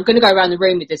you then. I'm going to go around the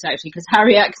room with this, actually, because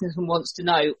Harry Atkinson wants to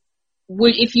know,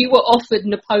 if you were offered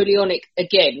Napoleonic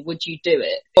again, would you do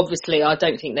it? Obviously, I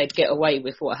don't think they'd get away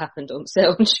with what happened on Set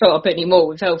on Sharp anymore,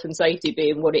 with health and safety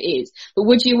being what it is. But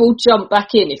would you all jump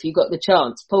back in if you got the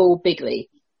chance? Paul Bigley?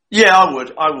 Yeah, I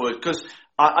would, because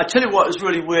I tell you what was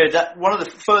really weird. That one of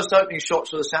the first opening shots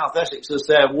for the South Essex was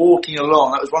there walking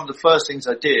along. That was one of the first things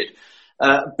I did.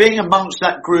 being amongst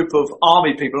that group of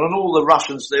army people, and all the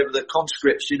Russians, they were the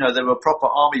conscripts, they were proper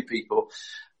army people.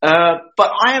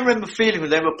 But I remember feeling when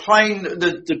they were playing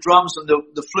the drums and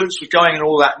the flutes were going and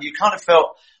all that, and you kind of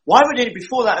felt, why would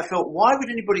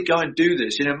anybody go and do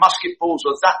this? Musket balls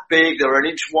were that big, they were an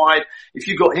inch wide. If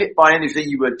you got hit by anything,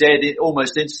 you were dead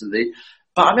almost instantly.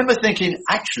 But I remember thinking,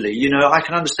 actually, I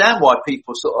can understand why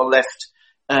people sort of left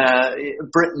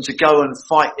Britain to go and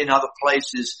fight in other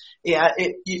places. Yeah,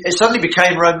 it suddenly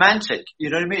became romantic, you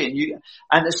know what I mean?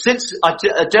 And since I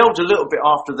delved a little bit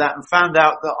after that and found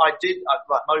out that I did,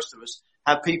 like most of us,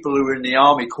 have people who were in the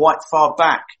army quite far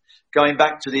back, going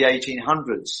back to the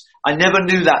 1800s. I never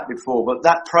knew that before, but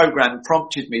that program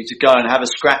prompted me to go and have a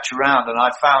scratch around, and I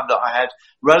found that I had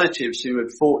relatives who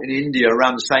had fought in India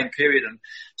around the same period, and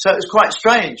so it was quite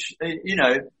strange.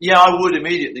 I would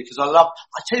immediately, because I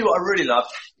tell you what I really love,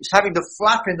 is having the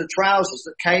flap in the trousers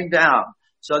that came down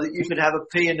so that you could have a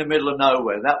pee in the middle of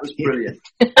nowhere. That was brilliant.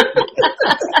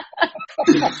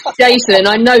 Jason,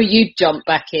 I know you'd jump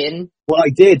back in. Well, I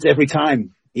did every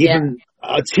time. Even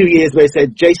 2 years where they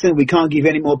said, Jason, we can't give you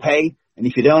any more pay, and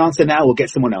if you don't answer now, we'll get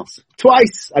someone else.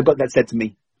 Twice I got that said to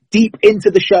me. Deep into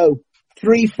the show.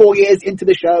 3-4 years into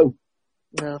the show.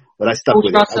 No. But I stuck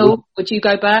with Russell, it. would you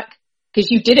go back? Because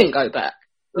you didn't go back.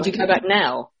 Would you go back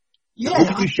now? Yeah. Would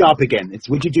you do sharp again?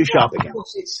 Would you do sharp again?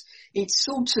 It's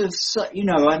sort of,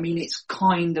 it's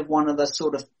kind of one of the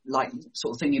sort of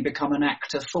thing you become an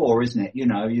actor for, isn't it?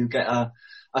 You get a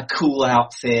cool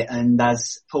outfit, and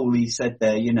as Paulie said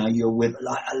there, you're with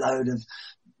a load of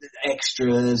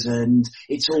extras, and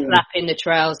it's all flapping the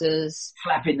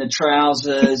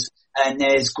trousers, and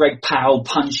there's Greg Powell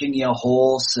punching your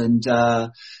horse, and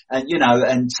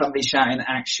somebody shouting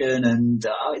action, and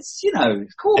it's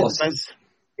of course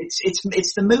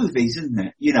it's the movies, isn't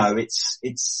it?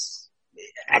 It's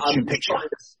action picture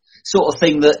sort of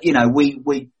thing that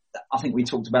we. I think we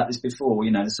talked about this before,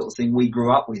 the sort of thing we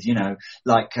grew up with,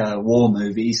 like war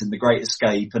movies and The Great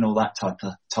Escape and all that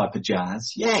type of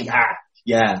jazz.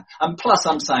 Yeah. And plus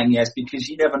I'm saying yes because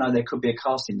you never know, there could be a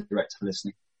casting director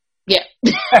listening. Yeah.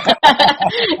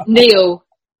 Neil,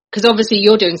 because obviously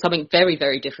you're doing something very,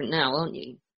 very different now, aren't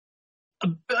you?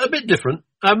 A bit different.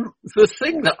 The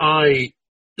thing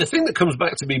that comes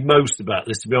back to me most about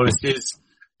this, to be honest, is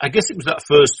I guess it was that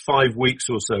first 5 weeks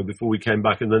or so before we came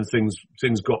back and then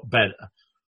things got better,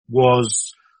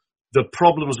 was the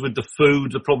problems with the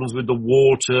food, the problems with the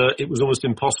water. It was almost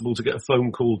impossible to get a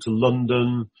phone call to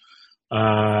London.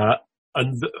 But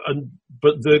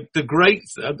the great,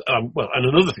 and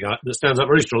another thing that stands out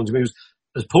very strong to me was,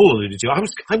 as Paul alluded to,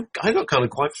 I got kind of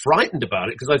quite frightened about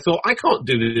it because I thought, I can't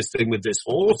do this thing with this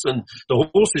horse, and the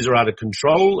horses are out of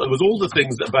control. There was all the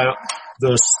things about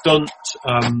the stunt,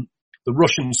 the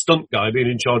Russian stunt guy being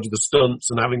in charge of the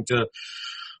stunts and having to,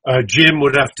 Jim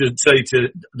would have to say to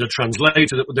the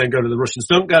translator that would then go to the Russian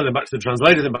stunt guy, then back to the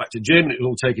translator, then back to Jim, and it was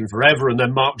all taking forever. And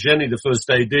then Mark Jenny, the first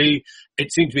AD,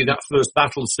 it seemed to be that first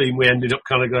battle scene we ended up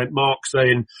kind of going, Mark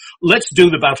saying, let's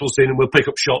do the battle scene and we'll pick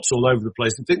up shots all over the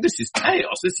place and think, this is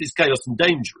chaos and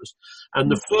dangerous. And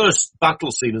the first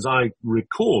battle scene, as I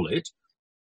recall it,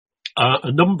 a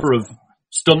number of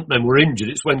stuntmen were injured.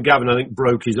 It's when Gavin, I think,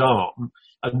 broke his arm.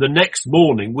 And the next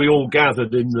morning, we all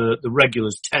gathered in the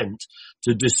regulars' tent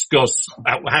to discuss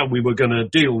how we were going to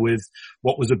deal with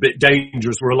what was a bit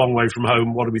dangerous. We're a long way from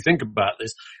home. What do we think about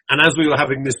this? And as we were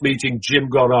having this meeting, Jim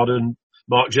Goddard and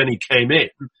Mark Jenny came in,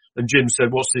 and Jim said,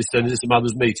 what's this then? Is this a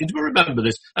mother's meeting? Do we remember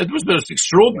this? And it was the most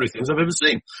extraordinary things I've ever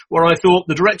seen, where I thought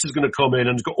the director's going to come in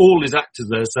and he's got all his actors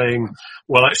there saying,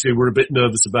 well, actually, we're a bit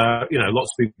nervous about,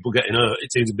 lots of people getting hurt.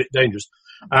 It seems a bit dangerous.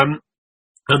 And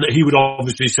that he would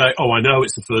obviously say, oh, I know,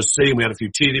 it's the first scene, we had a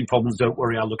few teething problems, don't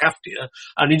worry, I'll look after you.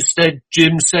 And instead,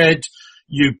 Jim said,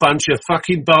 you bunch of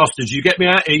fucking bastards, you get me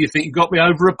out here, you think you got me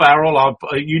over a barrel,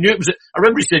 you knew it was, I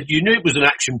remember he said, you knew it was an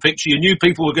action picture, you knew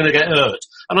people were going to get hurt.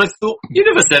 And I thought, you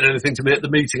never said anything to me at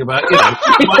the meeting about, you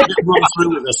might get run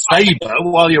through with a sabre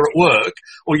while you're at work,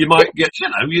 or you might get,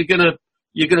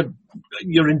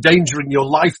 you're endangering your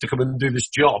life to come and do this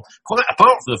job. Quite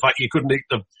apart from the fact you couldn't eat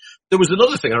them. There was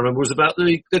another thing I remember was about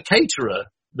the caterer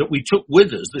that we took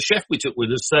with us, the chef we took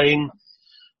with us, saying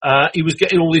he was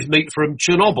getting all his meat from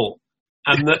Chernobyl,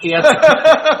 and that he had to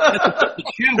put the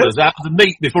tumors out of the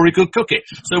meat before he could cook it.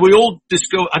 So we all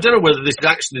discovered, I don't know whether this is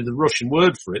actually the Russian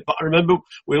word for it, but I remember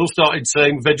we all started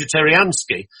saying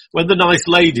vegetariansky when the nice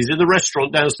ladies in the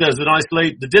restaurant downstairs,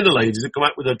 the dinner ladies had come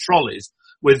out with their trolleys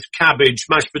with cabbage,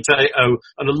 mashed potato,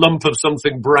 and a lump of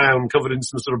something brown covered in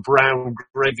some sort of brown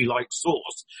gravy-like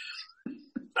sauce.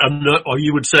 or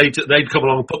you would say they'd come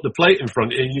along and put the plate in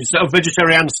front of you, and you'd say, "Oh,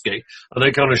 vegetarianski," and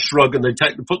they kind of shrug and they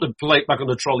put the plate back on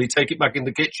the trolley, take it back in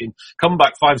the kitchen, come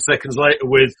back 5 seconds later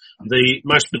with the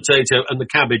mashed potato and the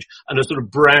cabbage and a sort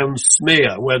of brown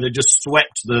smear where they just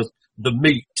swept the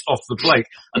meat off the plate,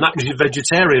 and that was your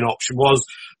vegetarian option. Was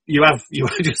you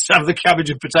just have the cabbage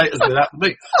and potatoes without the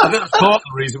meat. I think that's part of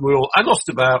the reason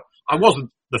I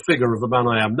wasn't the figure of the man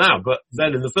I am now, but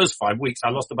then in the first 5 weeks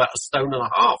I lost about 1.5 stone, I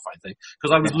think,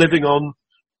 because I was living on,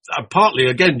 partly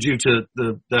again due to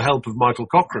the help of Michael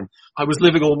Cochran, I was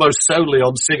living almost solely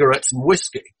on cigarettes and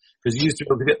whiskey, because you used to be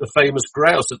able to get the famous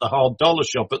grouse at the hard dollar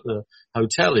shop at the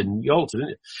hotel in Yalta, didn't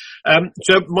you?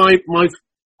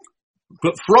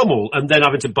 But from all, and then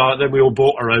having to buy, then we all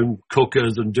bought our own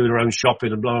cookers and doing our own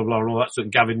shopping and blah, blah, blah, and all that sort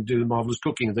of Gavin doing marvellous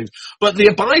cooking and things. But the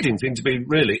abiding thing to me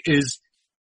really is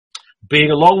being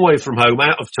a long way from home,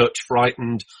 out of touch,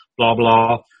 frightened, blah,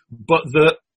 blah. But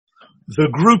the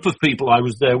group of people I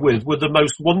was there with were the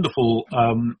most wonderful,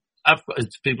 as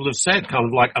people have said, kind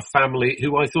of like a family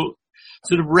who I thought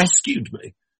sort of rescued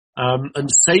me. And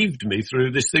saved me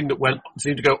through this thing that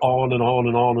seemed to go on and on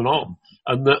and on and on.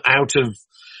 And that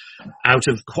out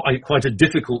of quite a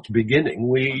difficult beginning,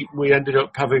 we ended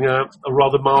up having a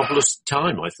rather marvellous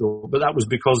time, I thought. But that was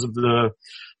because of the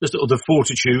sort of the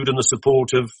fortitude and the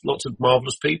support of lots of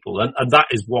marvellous people. And that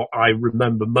is what I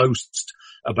remember most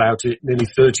about it nearly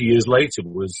 30 years later,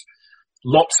 was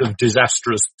lots of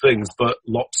disastrous things, but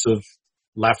lots of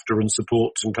laughter and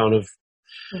support and kind of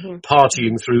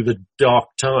partying through the dark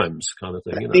times kind of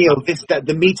thing. Neil,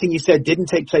 the meeting you said didn't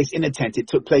take place in a tent. It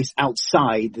took place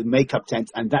outside the makeup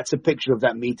tent, and that's a picture of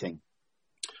that meeting.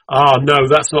 No,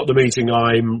 that's not the meeting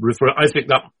I'm referring. I think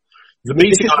that the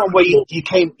meeting. This is one where you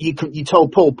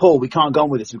told Paul, we can't go on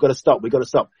with this. We've got to stop. And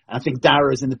I think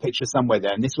Dara is in the picture somewhere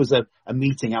there. And this was a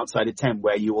meeting outside a tent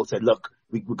where you all said, "Look,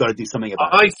 we've got to do something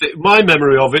about it." I think my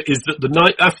memory of it is that the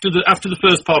night after the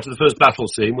first part of the first battle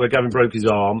scene where Gavin broke his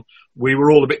arm, we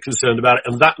were all a bit concerned about it.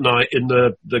 And that night in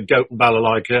the Goat and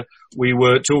Balalaika, we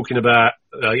were talking about,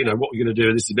 what we're going to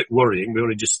do. This is a bit worrying. We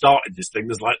only just started this thing.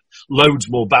 There's like loads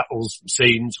more battles,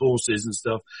 scenes, horses and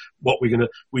stuff. What we're going to,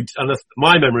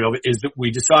 my memory of it is that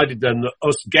we decided then that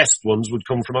us guest ones would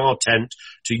come from our tent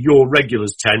to your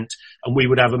regulars tent, and we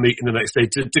would have a meeting the next day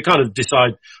to kind of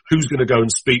decide who's going to go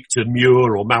and speak to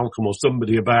Muir or Malcolm or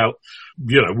somebody about,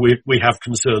 we have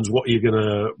concerns.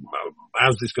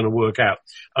 How's this going to work out?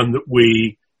 And that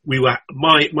we were,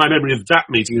 my memory of that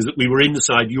meeting is that we were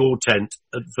inside your tent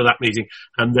for that meeting,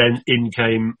 and then in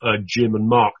came Jim and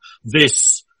Mark.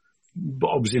 This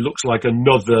obviously looks like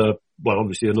another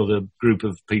group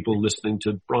of people listening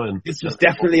to Brian. This was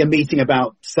definitely a meeting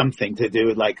about something to do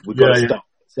with, like, we've got to stop.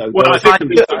 So, I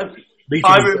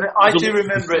do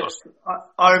remember it.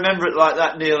 I remember it like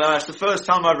that, Neil. And it's the first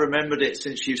time I've remembered it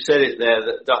since you've said it there.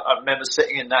 That I remember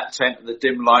sitting in that tent with the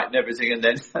dim light and everything, and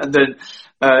then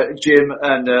Jim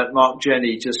and Mark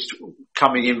Jenny just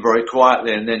coming in very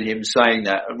quietly, and then him saying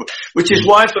that, which is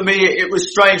why for me it was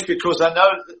strange, because I know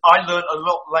I learned a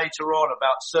lot later on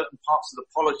about certain parts of the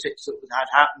politics that had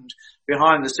happened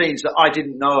behind the scenes that I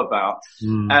didn't know about.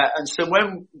 And so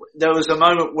when there was a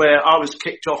moment where I was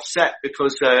kicked off set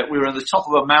because we were on the top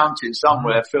of a mountain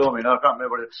somewhere filming, I can't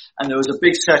remember what it, and there was a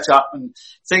big setup and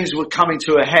things were coming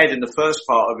to a head in the first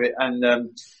part of it,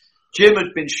 and Jim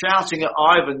had been shouting at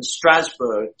Ivan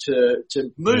Strasberg to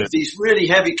move these really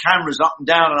heavy cameras up and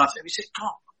down, and I think he said,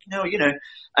 "God, and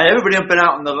everybody had been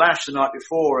out on the lash the night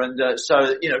before, and so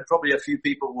probably a few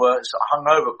people were sort of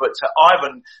hungover, but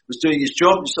Ivan was doing his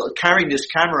job and sort of carrying this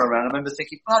camera around. I remember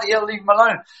thinking, bloody hell, leave him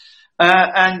alone.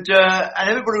 And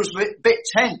everybody was a bit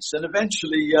tense, and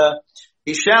eventually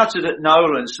he shouted at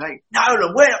Nolan, saying,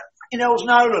 "Nolan, where hell's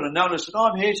Nolan?" And Nolan said,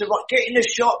 "I'm here." He said, "Right, get in the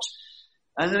shot."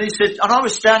 And then he said, and I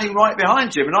was standing right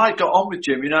behind Jim, and I got on with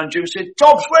Jim, and Jim said,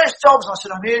 "Dobbs, where's Dobbs?" And I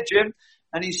said, "I'm here, Jim."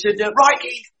 And he said, "Right,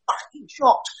 get in fucking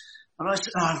shot." And I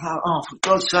said, oh, for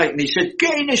God's sake. And he said,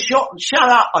 "Get in the shot and shut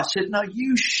up." I said, "No,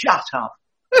 you shut up."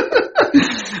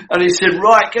 And he said,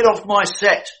 "Right, get off my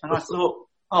set." And I thought,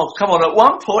 oh, come on. At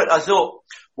one point I thought,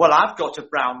 well, I've got a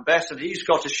brown vest and he's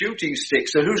got a shooting stick,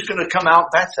 so who's going to come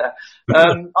out better?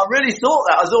 I really thought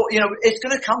that. I thought, it's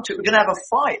going to come to it. We're going to have a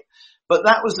fight. But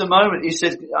that was the moment he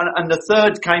said, and the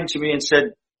third came to me and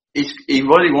said, he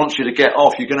really wants you to get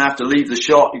off. You're going to have to leave the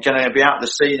shot. You're going to be out of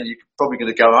the scene and you're probably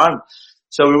going to go home.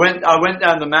 So I went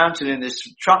down the mountain in this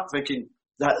truck thinking,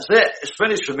 that's it. It's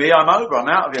finished for me. I'm over. I'm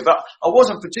out of here. But I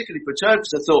wasn't particularly perturbed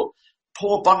because I thought,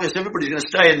 poor buggers, everybody's going to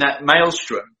stay in that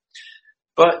maelstrom.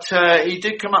 But he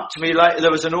did come up to me later.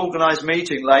 There was an organised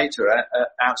meeting later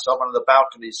outside one of the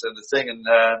balconies and the thing, and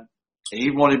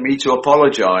he wanted me to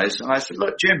apologise. And I said,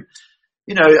 "Look, Jim,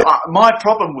 my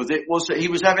problem with it was that he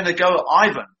was having a go at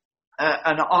Ivan.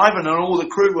 And Ivan and all the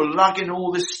crew were lugging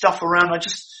all this stuff around. I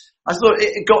thought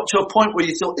it got to a point where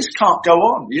you thought, this can't go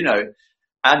on,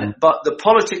 but the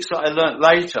politics that I learnt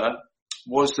later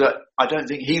was that I don't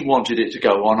think he wanted it to go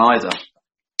on either.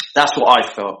 That's what I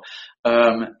felt.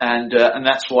 And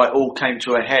that's why it all came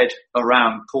to a head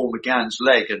around Paul McGann's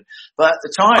leg. But at the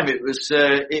time it was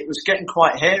getting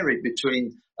quite hairy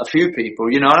between a few people,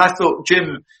 and I thought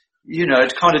Jim,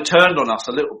 had kind of turned on us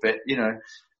a little bit,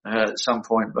 at some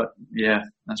point, but yeah,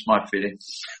 that's my feeling.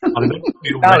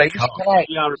 Alex, I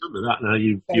remember that now.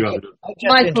 You have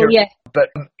Michael, yeah. But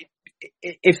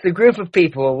if the group of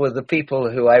people were the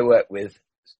people who I work with,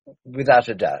 without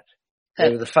a doubt, they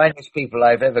were the finest people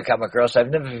I've ever come across. I've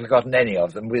never forgotten any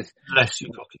of them, with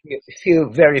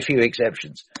very few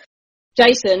exceptions.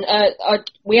 Jason,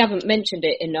 we haven't mentioned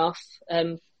it enough.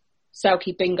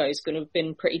 Salky Bingo is going to have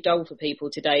been pretty dull for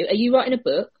people today. Are you writing a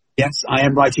book? Yes, I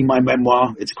am writing my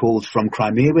memoir. It's called From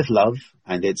Crimea with Love,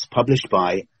 and it's published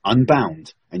by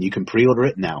Unbound, and you can pre-order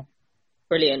it now.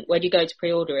 Brilliant. Where do you go to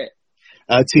pre-order it?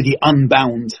 To the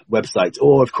Unbound website,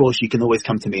 or of course you can always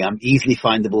come to me. I'm easily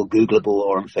findable, Googleable,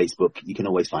 or on Facebook. You can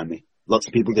always find me. Lots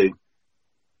of people do.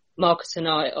 Marcus and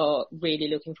I are really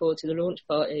looking forward to the launch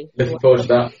party. Looking forward to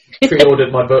that.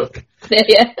 Pre-ordered my book.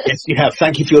 Yeah. Yes, you have.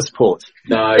 Thank you for your support.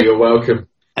 No, you're welcome.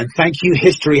 And thank you,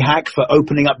 History Hack, for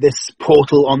opening up this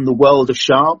portal on the world of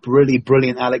Sharp. Really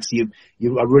brilliant, Alex. I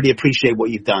really appreciate what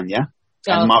you've done, yeah?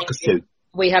 And Marcus too.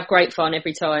 We have great fun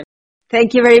every time.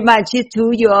 Thank you very much. You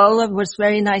too, you all. It was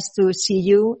very nice to see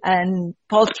you. And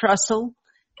Paul Trussell,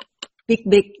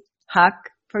 big hug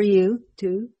for you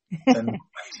too. And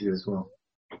to you as well.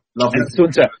 Lovely. And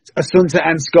Asunta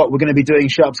and Scott, we're going to be doing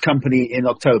Sharp's Company in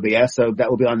October, yeah? So that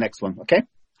will be our next one, okay?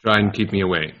 Try and keep me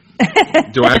away.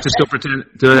 Do I have to still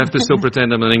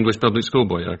pretend I'm an English public school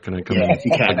boy, or can I come in?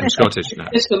 You can. I'm Scottish now.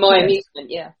 Just for my amusement,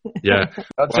 yeah. Yeah.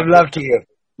 Lots of love to you.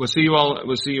 We'll see you all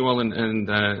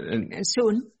and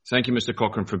soon. Thank you, Mr.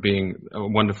 Cochran, for being a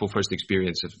wonderful first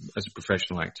experience as a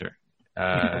professional actor.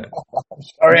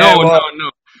 Sorry, no.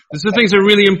 These are things that are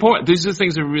really important. These are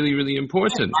things that are really, really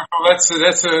important. Michael, that's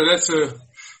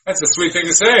a sweet thing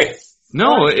to say.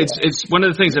 No, it's one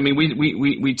of the things. I mean,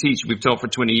 we teach. We've taught for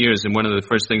 20 years, and one of the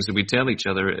first things that we tell each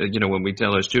other, when we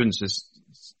tell our students, is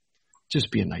just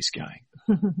be a nice guy,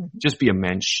 just be a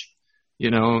mensch.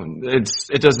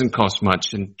 It doesn't cost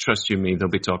much, and trust you me, they'll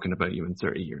be talking about you in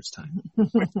 30 years' time. Man.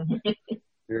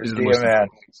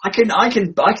 I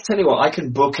can tell you what, I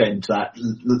can bookend that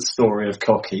story of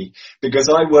Cocky, because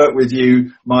I worked with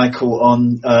you, Michael,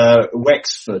 on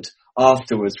Wexford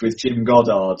afterwards with Jim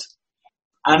Goddard.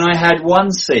 And I had one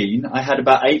scene, I had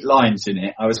about 8 lines in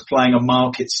it. I was playing a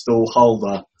market stall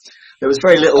holder. There was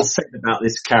very little said about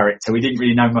this character. We didn't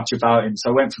really know much about him. So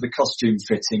I went for the costume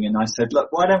fitting and I said, look,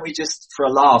 why don't we just, for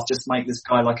a laugh, just make this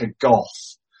guy like a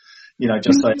goth?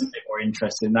 Just so it's a bit more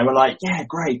interesting. And they were like, yeah,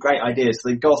 great idea. So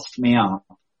they gothed me up.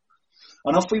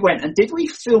 And off we went. And did we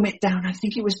film it down? I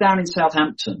think it was down in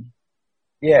Southampton.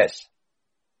 Yes.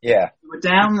 Yeah. We were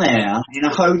down there in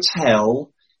a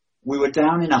hotel. I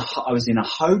was in a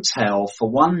hotel for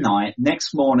one night.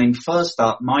 Next morning, first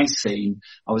up, my scene,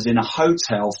 I was in a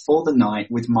hotel for the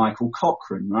night with Michael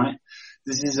Cochran, right?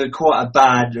 This is quite a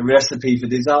bad recipe for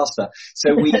disaster.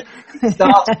 So we had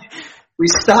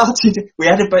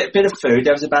a bit of food.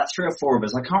 There was about 3 or 4 of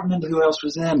us. I can't remember who else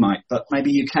was there, Mike, but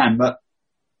maybe you can. But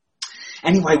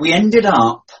anyway, we ended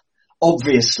up,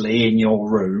 obviously, in your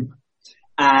room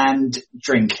and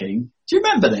drinking. Do you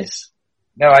remember this?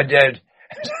 No, I did.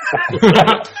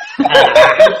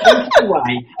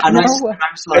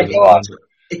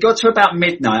 It got to about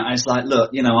midnight. I was like,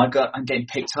 look, I'm getting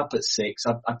picked up at 6.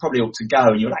 I probably ought to go.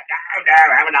 And you were like, no,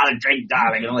 have another drink,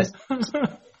 darling. And all this.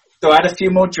 So I had a few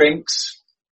more drinks,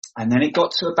 and then it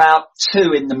got to about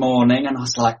 2 in the morning, and I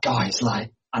was like, guys,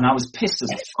 and I was pissed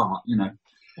as a fart,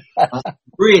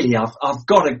 Really, I've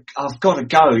got to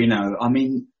go, I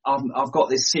mean, I've got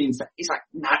this scene. He's like,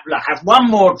 no, look, have one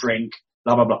more drink,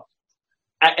 blah, blah, blah.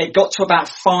 It got to about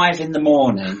 5 in the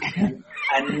morning,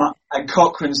 and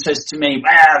Cochran says to me,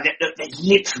 well,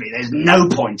 there's no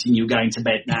point in you going to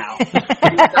bed now.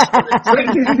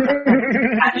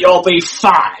 And you'll be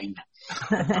fine.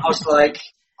 I was like,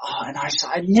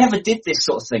 I never did this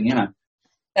sort of thing, So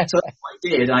that's what I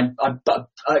did. I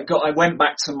went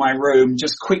back to my room,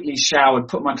 just quickly showered,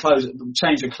 put my clothes,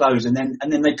 changed the clothes, and then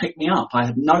they picked me up. I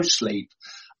had no sleep.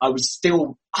 I was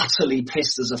still utterly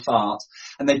pissed as a fart.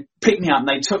 And they picked me up and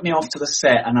they took me off to the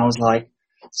set, and I was like,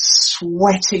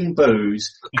 sweating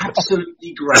booze,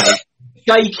 absolutely grey,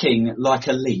 shaking like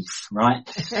a leaf, right?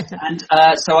 And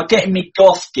so I get in my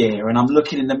goth gear and I'm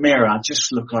looking in the mirror. I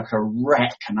just look like a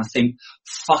wreck, and I think,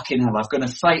 fucking hell, I'm going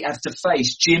to have to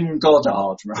face Jim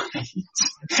Goddard, right?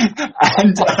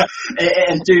 and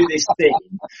do this thing,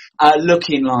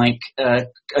 looking like a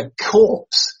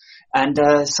corpse. And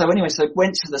so I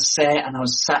went to the set and I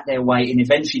was sat there waiting.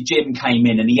 Eventually Jim came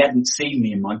in and he hadn't seen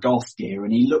me in my goth gear,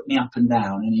 and he looked me up and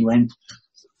down and he went,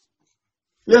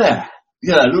 yeah,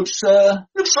 looks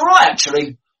alright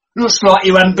actually. Looks like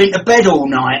you hadn't been to bed all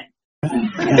night.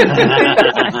 And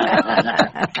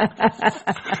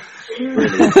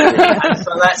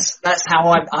so that's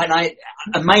how I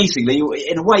amazingly,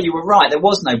 in a way you were right, there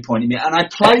was no point in it, and I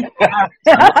played the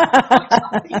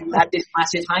character who had this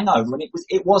massive hangover, and it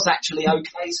was actually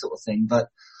okay sort of thing, but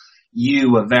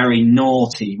you were very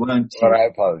naughty, weren't you? Well, I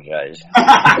apologise. He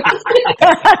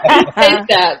said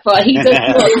that, but he does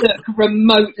not look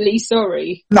remotely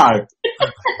sorry. No.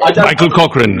 Michael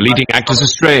Cochrane, leading Actors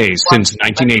Astray since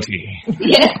 1980.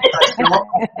 Yeah.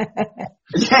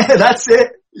 Yeah, that's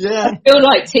it. Yeah. I feel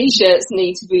like t-shirts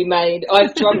need to be made.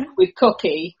 I've drunk with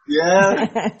Cocky. Yeah.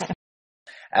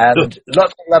 And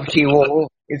lots of love to you all.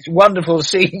 It's wonderful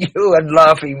seeing you and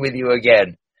laughing with you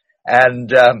again. And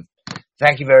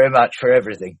thank you very much for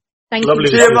everything. Thank Lovely.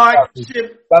 you. See you, Mike.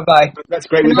 Bye-bye. That's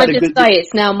great. Can I just say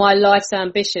it's now my life's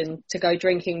ambition to go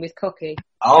drinking with Cocky?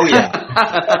 Oh,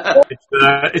 yeah.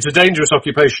 It's a dangerous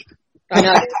occupation. I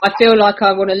know. I feel like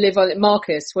I want to live on it.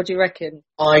 Marcus, what do you reckon?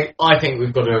 I think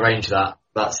we've got to arrange that.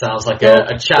 That sounds like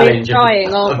a challenge. We're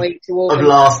trying, aren't we, to of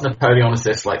last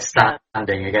Napoleonicist, like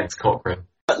standing against Cochrane.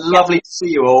 Lovely to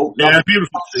see you all. Yeah,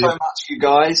 beautiful to see you. So much, you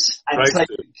guys. And Great take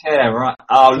good care, right?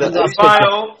 Oh, look. Bye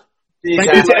all.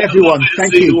 Thank you to everyone.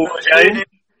 Thank you. Again,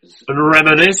 and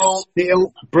reminisce.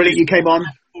 Neil, brilliant you came on.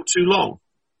 Not too long.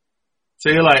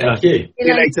 See you later. Thank you. See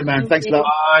you later, man. Thanks a lot.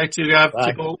 Bye. To you, Gav.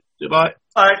 Bye. Goodbye.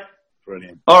 Bye.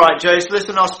 Brilliant. All right, Jason.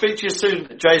 Listen, I'll speak to you soon,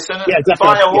 Jason. Yeah,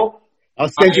 definitely. Bye all.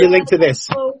 I'll send you a link to this.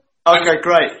 Okay,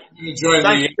 great. Enjoy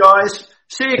Thank you, guys.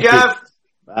 See you, Gav.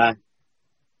 Bye.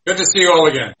 Good to see you all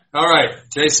again. All right,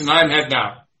 Jason, I'm heading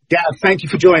out. Gav, thank you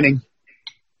for joining.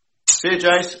 See you,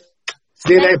 Jace.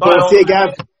 See you later, Bye, Paul. all. See you,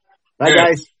 Gav. Bye, Yeah.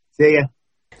 guys. See ya.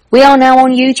 We are now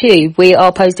on YouTube. We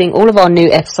are posting all of our new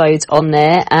episodes on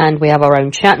there, and we have our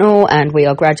own channel, and we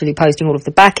are gradually posting all of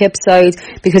the back episodes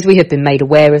because we have been made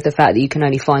aware of the fact that you can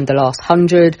only find the last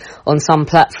 100 on some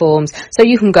platforms. So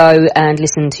you can go and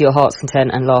listen to your heart's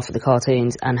content and laugh at the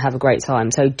cartoons and have a great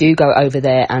time. So do go over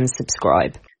there and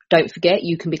subscribe. Don't forget,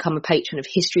 you can become a patron of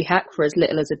History Hack for as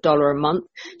little as $1 a month.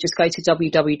 Just go to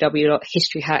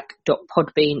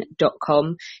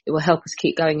www.historyhack.podbean.com. It will help us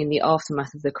keep going in the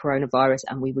aftermath of the coronavirus,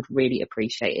 and we would really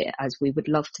appreciate it, as we would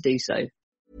love to do so.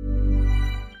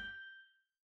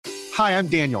 Hi, I'm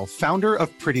Daniel, founder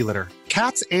of Pretty Litter.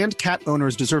 Cats and cat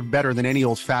owners deserve better than any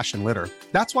old-fashioned litter.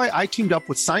 That's why I teamed up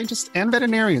with scientists and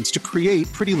veterinarians to create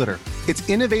Pretty Litter. Its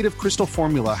innovative crystal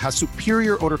formula has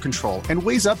superior odor control and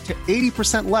weighs up to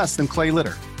 80% less than clay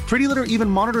litter. Pretty Litter even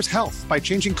monitors health by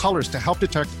changing colors to help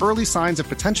detect early signs of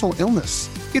potential illness.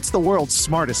 It's the world's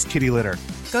smartest kitty litter.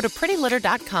 Go to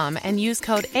prettylitter.com and use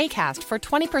code ACAST for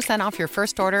 20% off your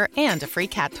first order and a free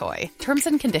cat toy. Terms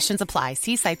and conditions apply.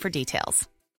 See site for details.